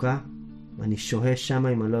תקופה ארוכה. אני שוהה שם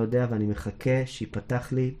אם אני לא יודע, ואני מחכה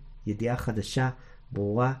שיפתח לי ידיעה חדשה,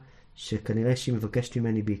 ברורה, שכנראה שהיא מבקשת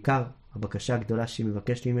ממני בעיקר. הבקשה הגדולה שהיא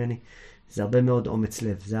מבקשת ממני זה הרבה מאוד אומץ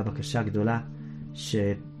לב. זה הבקשה הגדולה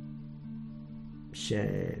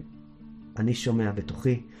שאני שומע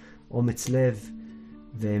בתוכי. אומץ לב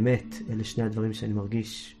ואמת, אלה שני הדברים שאני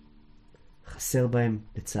מרגיש חסר בהם,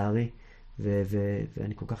 לצערי,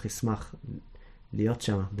 ואני כל כך אשמח להיות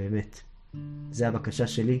שם, באמת. זה הבקשה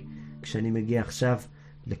שלי כשאני מגיע עכשיו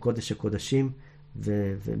לקודש הקודשים,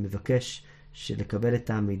 ומבקש לקבל את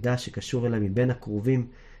המידע שקשור אליי מבין הקרובים,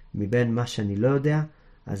 מבין מה שאני לא יודע.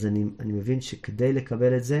 אז אני מבין שכדי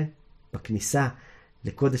לקבל את זה, בכניסה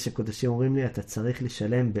לקודש הקודשים אומרים לי, אתה צריך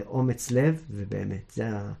לשלם באומץ לב ובאמת.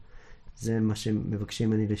 זה מה שמבקשים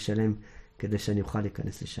ממני לשלם כדי שאני אוכל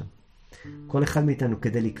להיכנס לשם. כל אחד מאיתנו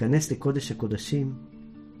כדי להיכנס לקודש הקודשים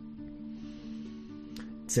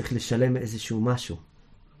צריך לשלם איזשהו משהו.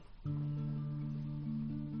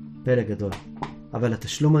 פלא גדול. אבל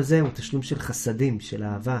התשלום הזה הוא תשלום של חסדים, של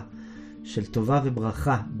אהבה, של טובה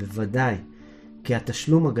וברכה, בוודאי. כי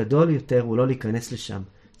התשלום הגדול יותר הוא לא להיכנס לשם.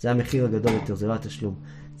 זה המחיר הגדול יותר, זה לא התשלום.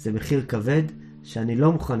 זה מחיר כבד שאני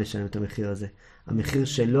לא מוכן לשלם את המחיר הזה. המחיר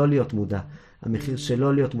שלא להיות מודע. המחיר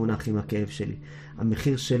שלא להיות מונח עם הכאב שלי.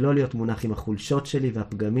 המחיר שלא להיות מונח עם החולשות שלי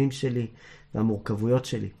והפגמים שלי והמורכבויות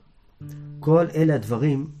שלי. כל אלה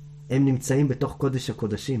הדברים הם נמצאים בתוך קודש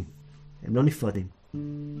הקודשים. הם לא נפרדים.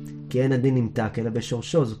 כי אין הדין נמתק אלא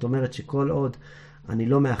בשורשו. זאת אומרת שכל עוד אני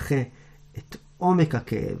לא מאחה את עומק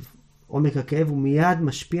הכאב, עומק הכאב הוא מיד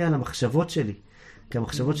משפיע על המחשבות שלי. כי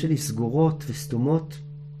המחשבות שלי סגורות וסתומות,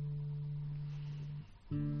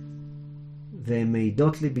 והן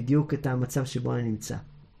מעידות לי בדיוק את המצב שבו אני נמצא.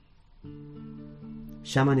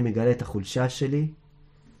 שם אני מגלה את החולשה שלי,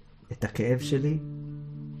 את הכאב שלי,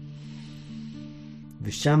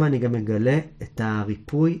 ושם אני גם מגלה את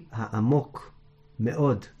הריפוי העמוק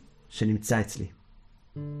מאוד שנמצא אצלי.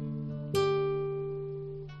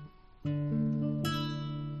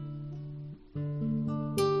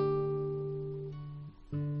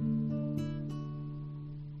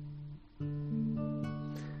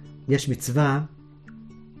 יש מצווה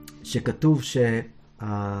שכתוב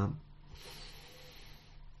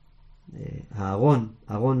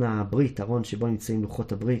ארון הברית, ארון שבו נמצאים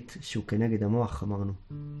לוחות הברית, שהוא כנגד המוח, אמרנו.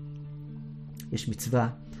 יש מצווה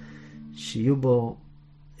שיהיו בו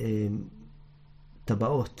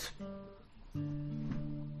טבעות,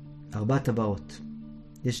 4 טבעות.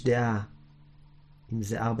 יש דעה אם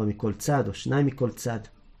זה 4 מכל צד או 2 מכל צד.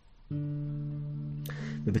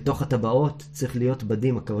 ובתוך הטבעות צריך להיות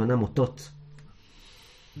בדים, הכוונה מוטות.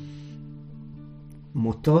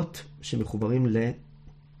 מוטות שמחוברים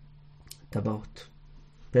לטבעות.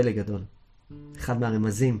 פלא גדול. אחד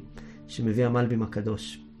מהרמזים שמביא המלבים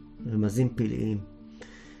הקדוש. רמזים פלאיים.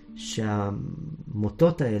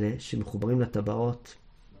 שהמוטות האלה שמחוברים לטבעות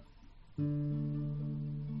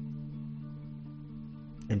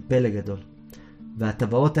הם פלא גדול.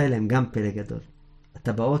 והטבעות האלה הם גם פלא גדול.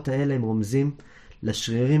 הטבעות האלה הם רומזים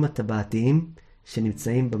לשרירים הטבעתיים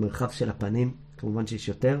שנמצאים במרחב של הפנים. כמובן שיש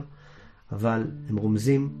יותר, אבל הם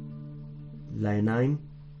רומזים לעיניים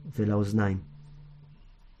ולאוזניים.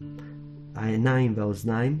 העיניים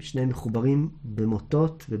והאוזניים, שניהם מחוברים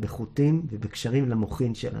במוטות ובחוטים ובקשרים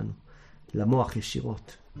למוחין שלנו, למוח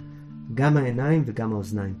ישירות. גם העיניים וגם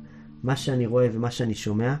האוזניים. מה שאני רואה ומה שאני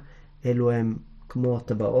שומע, אלו הם כמו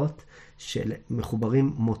טבעות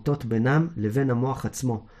שמחוברים מוטות בינם לבין המוח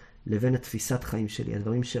עצמו, לבין התפיסת חיים שלי,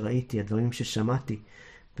 הדברים שראיתי, הדברים ששמעתי,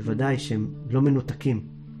 בוודאי שהם לא מנותקים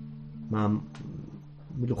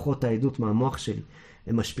מלוחות העדות מהמוח שלי,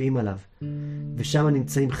 הם משפיעים עליו. ושם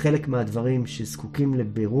נמצאים חלק מהדברים שזקוקים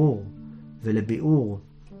לבירור ולביאור.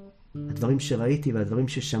 הדברים שראיתי והדברים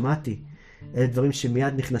ששמעתי, אלה דברים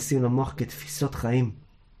שמיד נכנסים למוח כתפיסות חיים.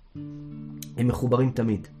 הם מחוברים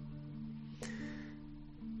תמיד.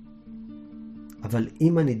 אבל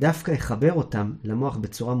אם אני דווקא אחבר אותם למוח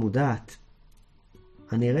בצורה מודעת,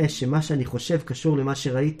 אני אראה שמה שאני חושב קשור למה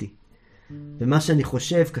שראיתי. ומה שאני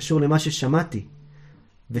חושב קשור למה ששמעתי.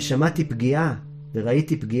 ושמעתי פגיעה,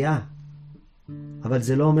 וראיתי פגיעה. אבל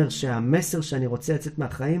זה לא אומר שהמסר שאני רוצה לצאת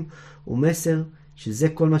מהחיים הוא מסר שזה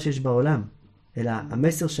כל מה שיש בעולם. אלא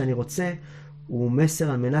המסר שאני רוצה הוא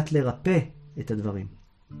מסר על מנת לרפא את הדברים.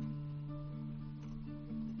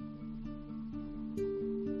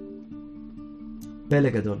 פלא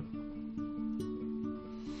גדול.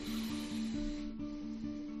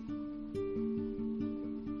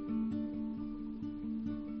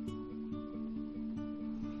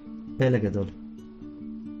 פלא גדול.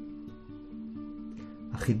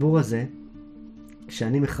 החיבור הזה,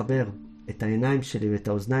 כשאני מחבר את העיניים שלי ואת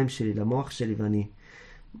האוזניים שלי למוח שלי, ואני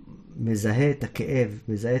מזהה את הכאב,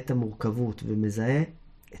 מזהה את המורכבות, ומזהה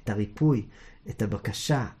את הריפוי, את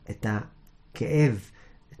הבקשה, את הכאב,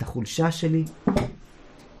 את החולשה שלי,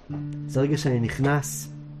 זה רגע שאני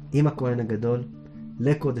נכנס עם הכהן הגדול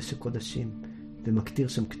לקודש הקודשים, ומקטיר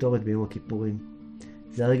שם קטורת ביום הכיפורים.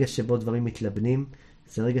 זה הרגע שבו דברים מתלבנים,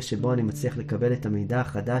 זה הרגע שבו אני מצליח לקבל את המידע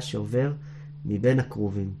החדש שעובר מבין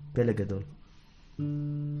הקרובים. פלא גדול.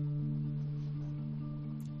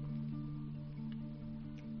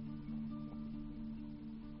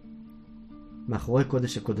 מאחורי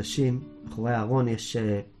קודש הקודשים, מאחורי הארון יש,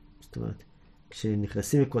 זאת אומרת,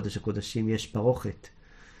 כשנכנסים לקודש הקודשים יש פרוכת.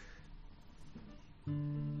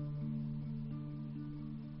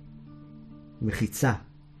 מחיצה.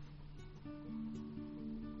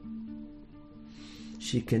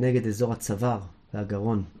 שהיא כנגד אזור הצוואר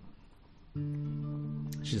והגרון.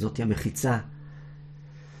 שזאת היא המחיצה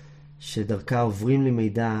שדרכה עוברים לי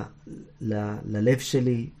מידע ללב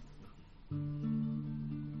שלי,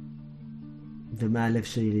 ומהלב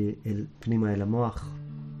שלי פנימה אל המוח.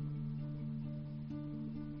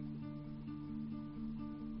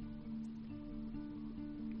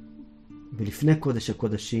 ולפני קודש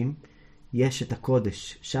הקודשים יש את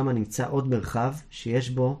הקודש, שם נמצא עוד מרחב שיש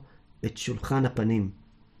בו את שולחן הפנים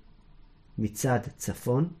מצד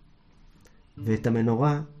צפון, ואת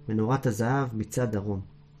המנורה, מנורת הזהב, מצד דרום.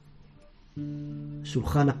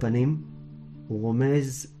 שולחן הפנים הוא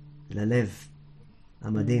רומז ללב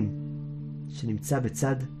המדהים שנמצא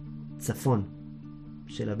בצד צפון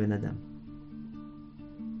של הבן אדם.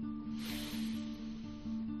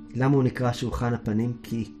 למה הוא נקרא שולחן הפנים?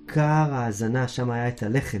 כי עיקר ההזנה, שם היה את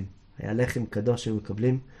הלחם, היה לחם קדוש שהם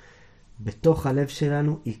מקבלים בתוך הלב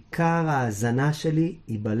שלנו. עיקר ההזנה שלי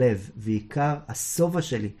היא בלב, ועיקר הסובה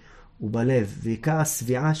שלי הוא בלב, ועיקר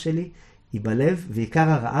הסביעה שלי היא בלב, ועיקר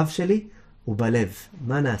הרעב שלי הוא בלב.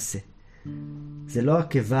 מה נעשה? זה לא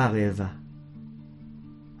הקיבה הרעבה.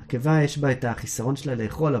 הקיבה יש בה את החיסרון שלה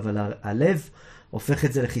לאכול, אבל הלב הופך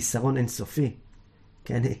את זה לחיסרון אינסופי.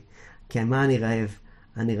 כי מה אני רעב?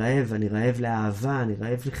 אני רעב לאהבה, אני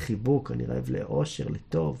רעב לחיבוק, אני רעב לאושר,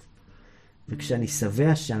 לטוב. וכשאני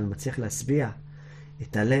שבע שם, מצליח להשביע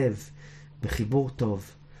את הלב בחיבור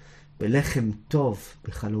טוב, בלחם טוב,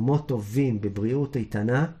 בחלומות טובים, בבריאות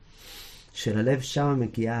איתנה, של הלב שם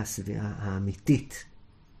מגיעה השביעה האמיתית.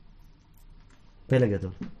 פלא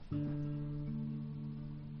גדול.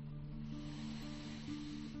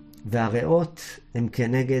 והריאות הם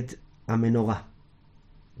כנגד המנורה.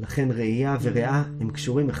 לכן ראייה וריאה הם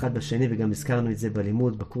קשורים אחד בשני, וגם הזכרנו את זה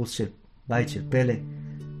בלימוד, בקורס של בית של פלא,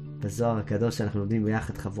 בזוהר הקדוש שאנחנו לומדים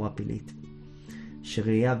ביחד חבורה פלאית.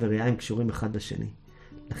 שראייה וריאה הם קשורים אחד בשני.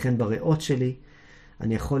 לכן בריאות שלי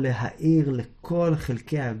אני יכול להאיר לכל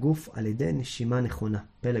חלקי הגוף על ידי נשימה נכונה.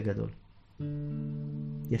 פלא גדול.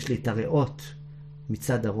 יש לי את הריאות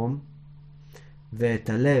מצד דרום, ואת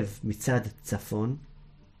הלב מצד צפון.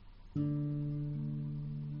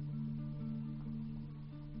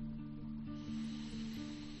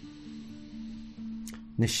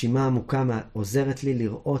 נשימה עמוקה עוזרת לי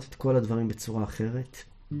לראות את כל הדברים בצורה אחרת.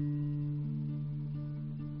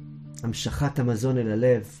 המשכת המזון אל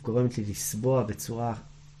הלב גורמת לי לסבוע בצורה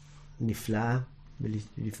נפלאה,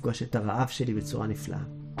 ולפגוש את הרעב שלי בצורה נפלאה.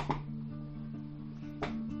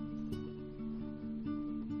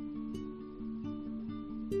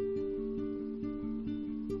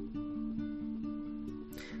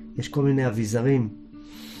 יש כל מיני אביזרים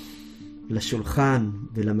לשולחן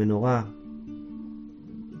ולמנורה,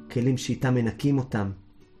 כלים שאיתם מנקים אותם,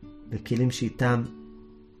 וכלים שאיתם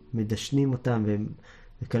מדשנים אותם,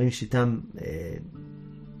 וכלים שאיתם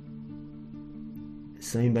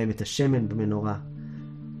שמים בהם את השמן במנורה,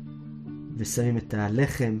 ושמים את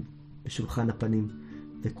הלחם בשולחן הפנים.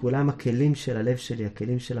 וכולם הכלים של הלב שלי,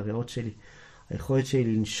 הכלים של הריאות שלי, היכולת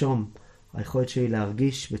שלי לנשום, היכולת שלי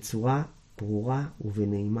להרגיש בצורה ברורה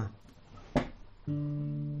ובנעימה.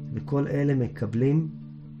 וכל אלה מקבלים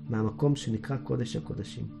מהמקום שנקרא קודש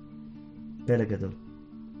הקודשים. פלא גדול.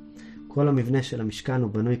 כל המבנה של המשכן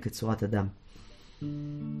הוא בנוי כצורת אדם.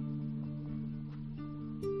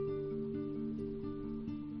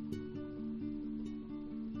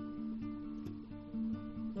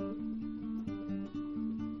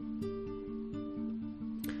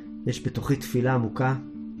 יש בתוכי תפילה עמוקה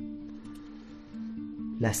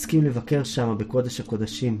להסכים לבקר שם בקודש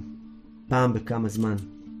הקודשים פעם בכמה זמן.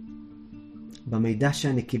 במידע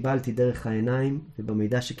שאני קיבלתי דרך העיניים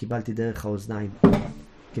ובמידע שקיבלתי דרך האוזניים.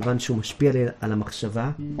 כיוון שהוא משפיע לי על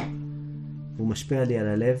המחשבה, והוא משפיע לי על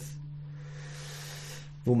הלב,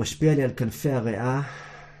 והוא משפיע לי על כנפי הריאה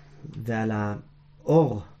ועל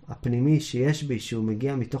האור הפנימי שיש בי, שהוא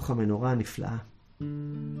מגיע מתוך המנורה הנפלאה.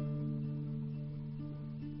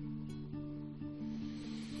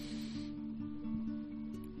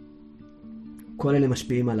 כל אלה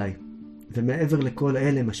משפיעים עליי, ומעבר לכל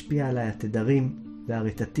אלה משפיע עליי התדרים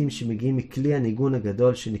והרטטים שמגיעים מכלי הניגון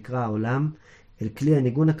הגדול שנקרא העולם, אל כלי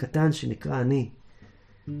הניגון הקטן שנקרא אני.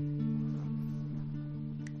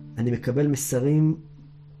 אני מקבל מסרים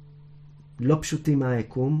לא פשוטים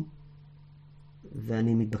מהיקום,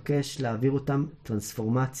 ואני מתבקש להעביר אותם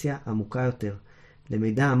טרנספורמציה עמוקה יותר,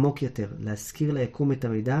 למידע עמוק יותר, להזכיר ליקום את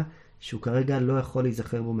המידע שהוא כרגע לא יכול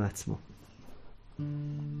להיזכר בו מעצמו.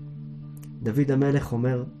 דוד המלך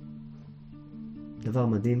אומר דבר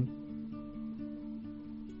מדהים,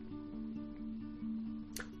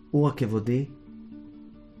 אורה כבודי,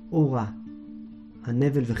 אורה,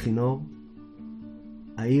 הנבל וכינור,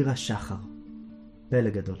 העיר השחר. פלא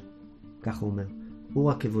גדול. כך הוא אומר.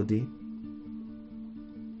 אורה כבודי,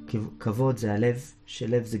 כבוד זה הלב,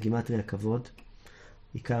 שלב זה גימטריה הכבוד.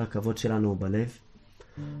 עיקר הכבוד שלנו הוא בלב.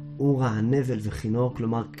 אורה, הנבל וכינור,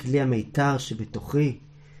 כלומר כלי המיתר שבתוכי,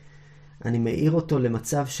 אני מאיר אותו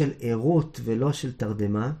למצב של עירות ולא של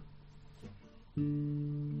תרדמה.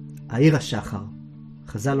 העיר השחר.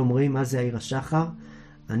 חז"ל אומרים, מה זה העיר השחר?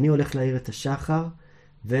 אני הולך להעיר את השחר,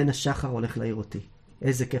 ואין השחר הולך להעיר אותי.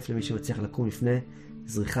 איזה כיף למי שמצליח לקום לפני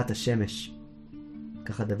זריחת השמש.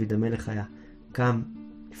 ככה דוד המלך היה קם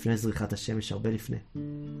לפני זריחת השמש, הרבה לפני.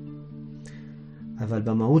 אבל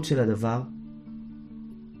במהות של הדבר,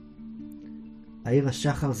 העיר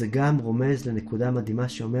השחר זה גם רומז לנקודה מדהימה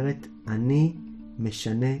שאומרת, אני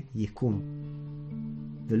משנה יקום.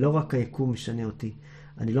 ולא רק היקום משנה אותי.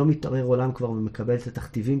 אני לא מתעורר עולם כבר ומקבל את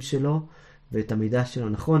התכתיבים שלו ואת המידע שלו.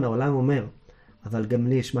 נכון, העולם אומר, אבל גם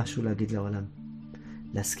לי יש משהו להגיד לעולם.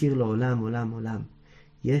 להזכיר לו עולם, עולם, עולם.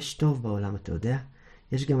 יש טוב בעולם, אתה יודע?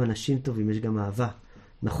 יש גם אנשים טובים, יש גם אהבה.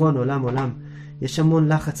 נכון, עולם, עולם. יש המון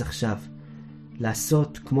לחץ עכשיו.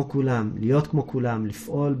 לעשות כמו כולם, להיות כמו כולם,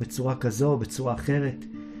 לפעול בצורה כזו או בצורה אחרת,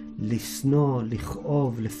 לשנוא,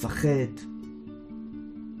 לכאוב, לפחד.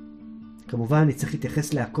 כמובן, אני צריך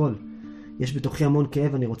להתייחס להכל. יש בתוכי המון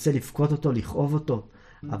כאב, אני רוצה לפקוד אותו, לכאוב אותו,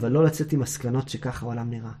 אבל לא לצאת עם מסקנות שככה העולם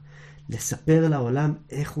נראה. לספר לעולם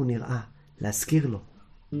איך הוא נראה, להזכיר לו.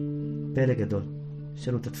 פלא גדול. יש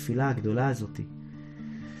לנו את התפילה הגדולה הזאת.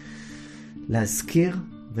 להזכיר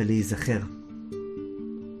ולהיזכר.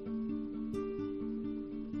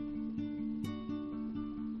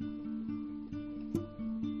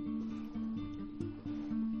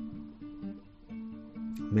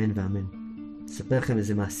 אמן ואמן. אספר לכם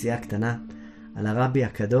איזה מעשייה קטנה על הרבי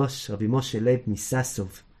הקדוש, רבי משה לייב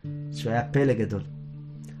מססוב, שהוא היה פלא גדול.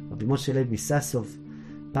 רבי משה לייב מססוב,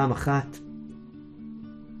 פעם אחת,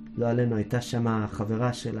 לא עלינו, הייתה שם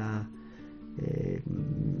חברה שלה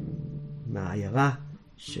מהעיירה,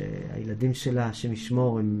 שהילדים שלה, השם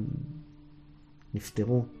ישמור, הם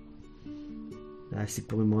נפטרו. זה היה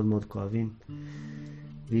סיפורים מאוד מאוד כואבים.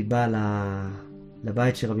 והיא באה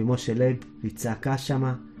לבית של רבי משה לייב, והיא צעקה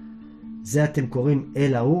שמה, זה אתם קוראים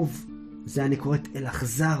אל אהוב, זה אני קוראת אל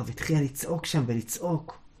אכזר, והתחילה לצעוק שם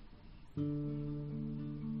ולצעוק.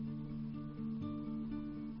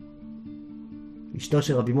 אשתו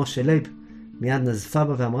של רבי משה לייב מיד נזפה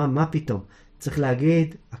בה ואמרה, מה פתאום? צריך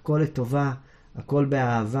להגיד, הכל לטובה, הכל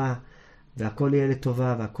באהבה, והכל יהיה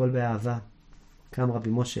לטובה, והכל באהבה. קם רבי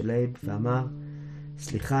משה לייב ואמר,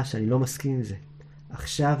 סליחה שאני לא מסכים עם זה.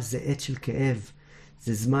 עכשיו זה עת של כאב,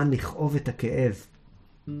 זה זמן לכאוב את הכאב.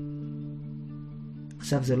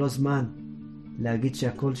 עכשיו זה לא זמן להגיד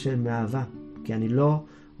שהכל של מאהבה, כי אני לא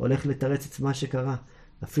הולך לתרץ את מה שקרה,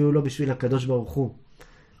 אפילו לא בשביל הקדוש ברוך הוא.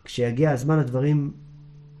 כשיגיע הזמן הדברים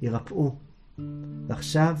יירפאו,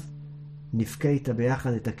 ועכשיו נבכה איתה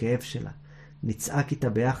ביחד את הכאב שלה, נצעק איתה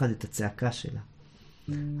ביחד את הצעקה שלה.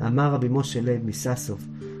 אמר רבי משה לייב מססוב,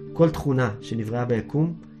 כל תכונה שנבראה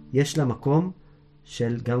ביקום יש לה מקום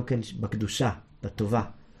של גם כן בקדושה, בטובה.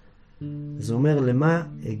 אז הוא אומר, למה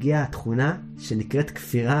הגיעה התכונה שנקראת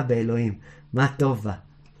כפירה באלוהים? מה טוב בה?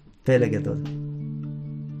 פלא גדול.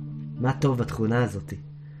 מה טוב בתכונה הזאת?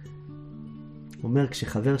 הוא אומר,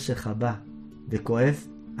 כשחבר שלך בא וכואב,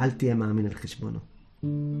 אל תהיה מאמין על חשבונו.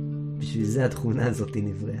 בשביל זה התכונה הזאת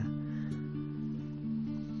נבראה.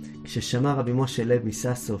 כששמע רבי משה לייב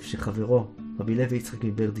מססוב שחברו, רבי לוי יצחק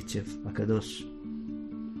מברדיצ'ב, הקדוש,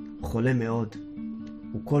 חולה מאוד,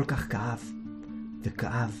 הוא כל כך כאב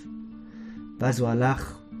וכאב, ואז הוא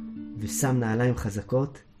הלך ושם נעליים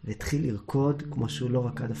חזקות והתחיל לרקוד כמו שהוא לא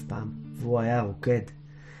רקד אף פעם, והוא היה רוקד.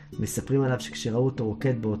 מספרים עליו שכשראו אותו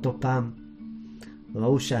רוקד באותו פעם,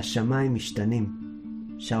 ראו שהשמיים משתנים,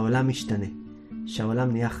 שהעולם משתנה,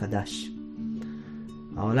 שהעולם נהיה חדש.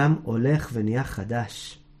 העולם הולך ונהיה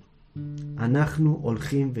חדש. אנחנו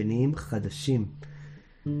הולכים ונהיים חדשים.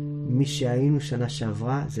 מי שהיינו שנה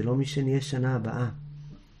שעברה זה לא מי שנהיה שנה הבאה.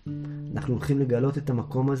 אנחנו הולכים לגלות את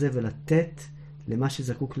המקום הזה ולתת למה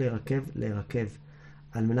שזקוק להירקב,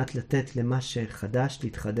 על מנת לתת למה שחדש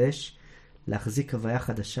להתחדש, להחזיק הוויה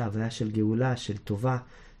חדשה, הוויה של גאולה, של טובה,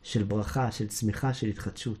 של ברכה, של צמיחה, של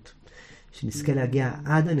התחדשות. שנזכה להגיע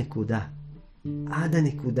עד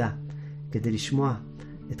הנקודה, כדי לשמוע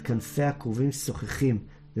את כנפי הקרובים שוחחים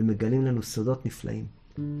ומגלים לנו סודות נפלאים,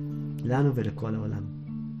 לנו ולכל העולם.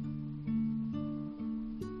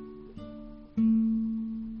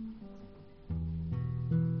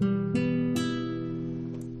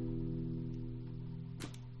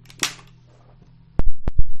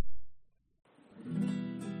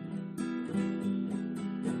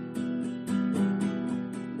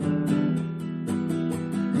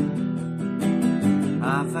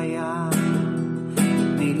 הוויה,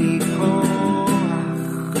 תני לי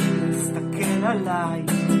כוח להסתכל עליי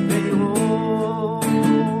ולראות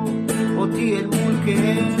אותי אל מול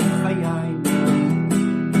כאב חיי.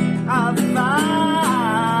 אהבה,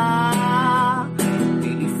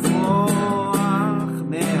 תני לפרוח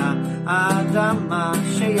מהאדמה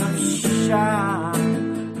שיבשה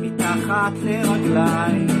מתחת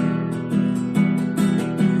לרגליי.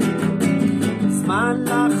 זמן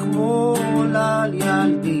לחמול על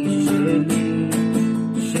ילדי שלי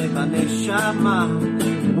שבנשמה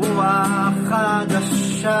רוח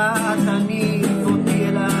חדשה תניף אותי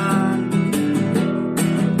אליי.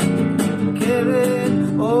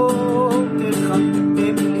 קרן אור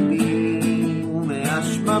תחמם ליבי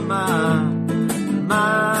ומהשממה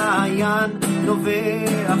מעיין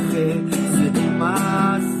נובע חסד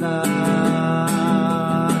ומזל.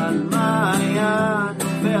 מעיין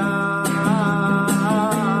נובע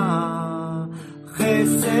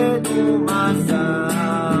חסד ומזל.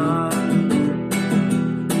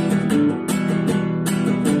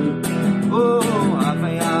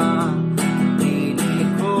 הוויה, תני לי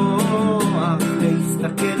כוח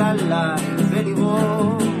להסתכל עליי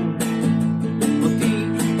ולראות אותי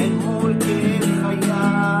אל מול כאב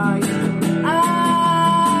חיי.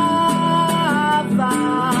 אהבה,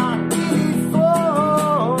 תני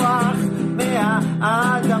לפרוח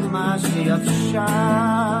מהאדמה שיבשה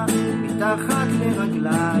מתחת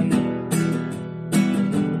לרגליי.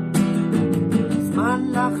 זמן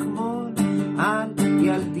לחמול על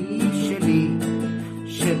ילדי שלי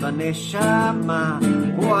שבנשמה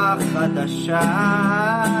רוח חדשה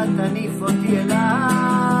תניף אותי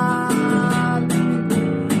אליי.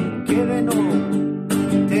 קרן אור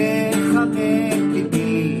תחמם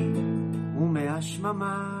ליבי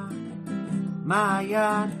ומהשממה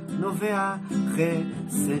מעיין נובע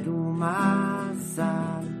חסד ומזל.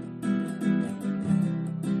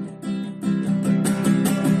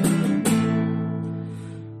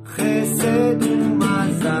 חסד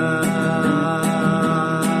ומזל.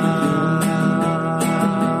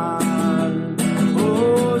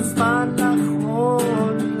 זמן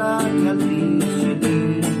לחמול לילדי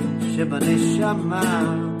שלי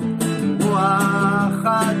שבנשמה רוח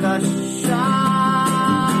חדשה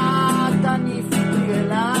תניף אותי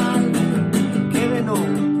אליי. קרן אור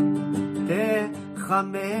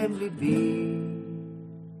תחמם ליבי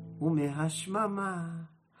ומהשממה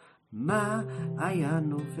מעיין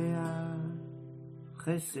נובע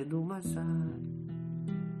חסד ומזל.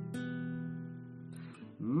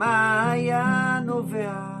 מעיין